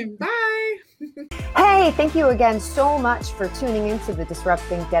 Bye. Bye. Hey, thank you again so much for tuning into the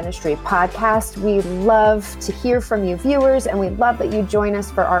Disrupting Dentistry podcast. We love to hear from you viewers, and we love that you join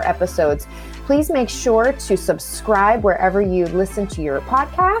us for our episodes. Please make sure to subscribe wherever you listen to your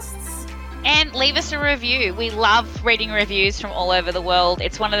podcasts. And leave us a review. We love reading reviews from all over the world.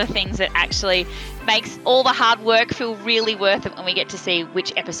 It's one of the things that actually makes all the hard work feel really worth it when we get to see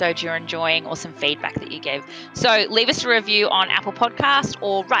which episodes you're enjoying or some feedback that you give. So leave us a review on Apple Podcast,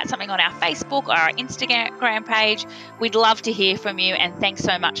 or write something on our Facebook or our Instagram page. We'd love to hear from you, and thanks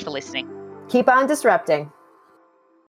so much for listening. Keep on disrupting.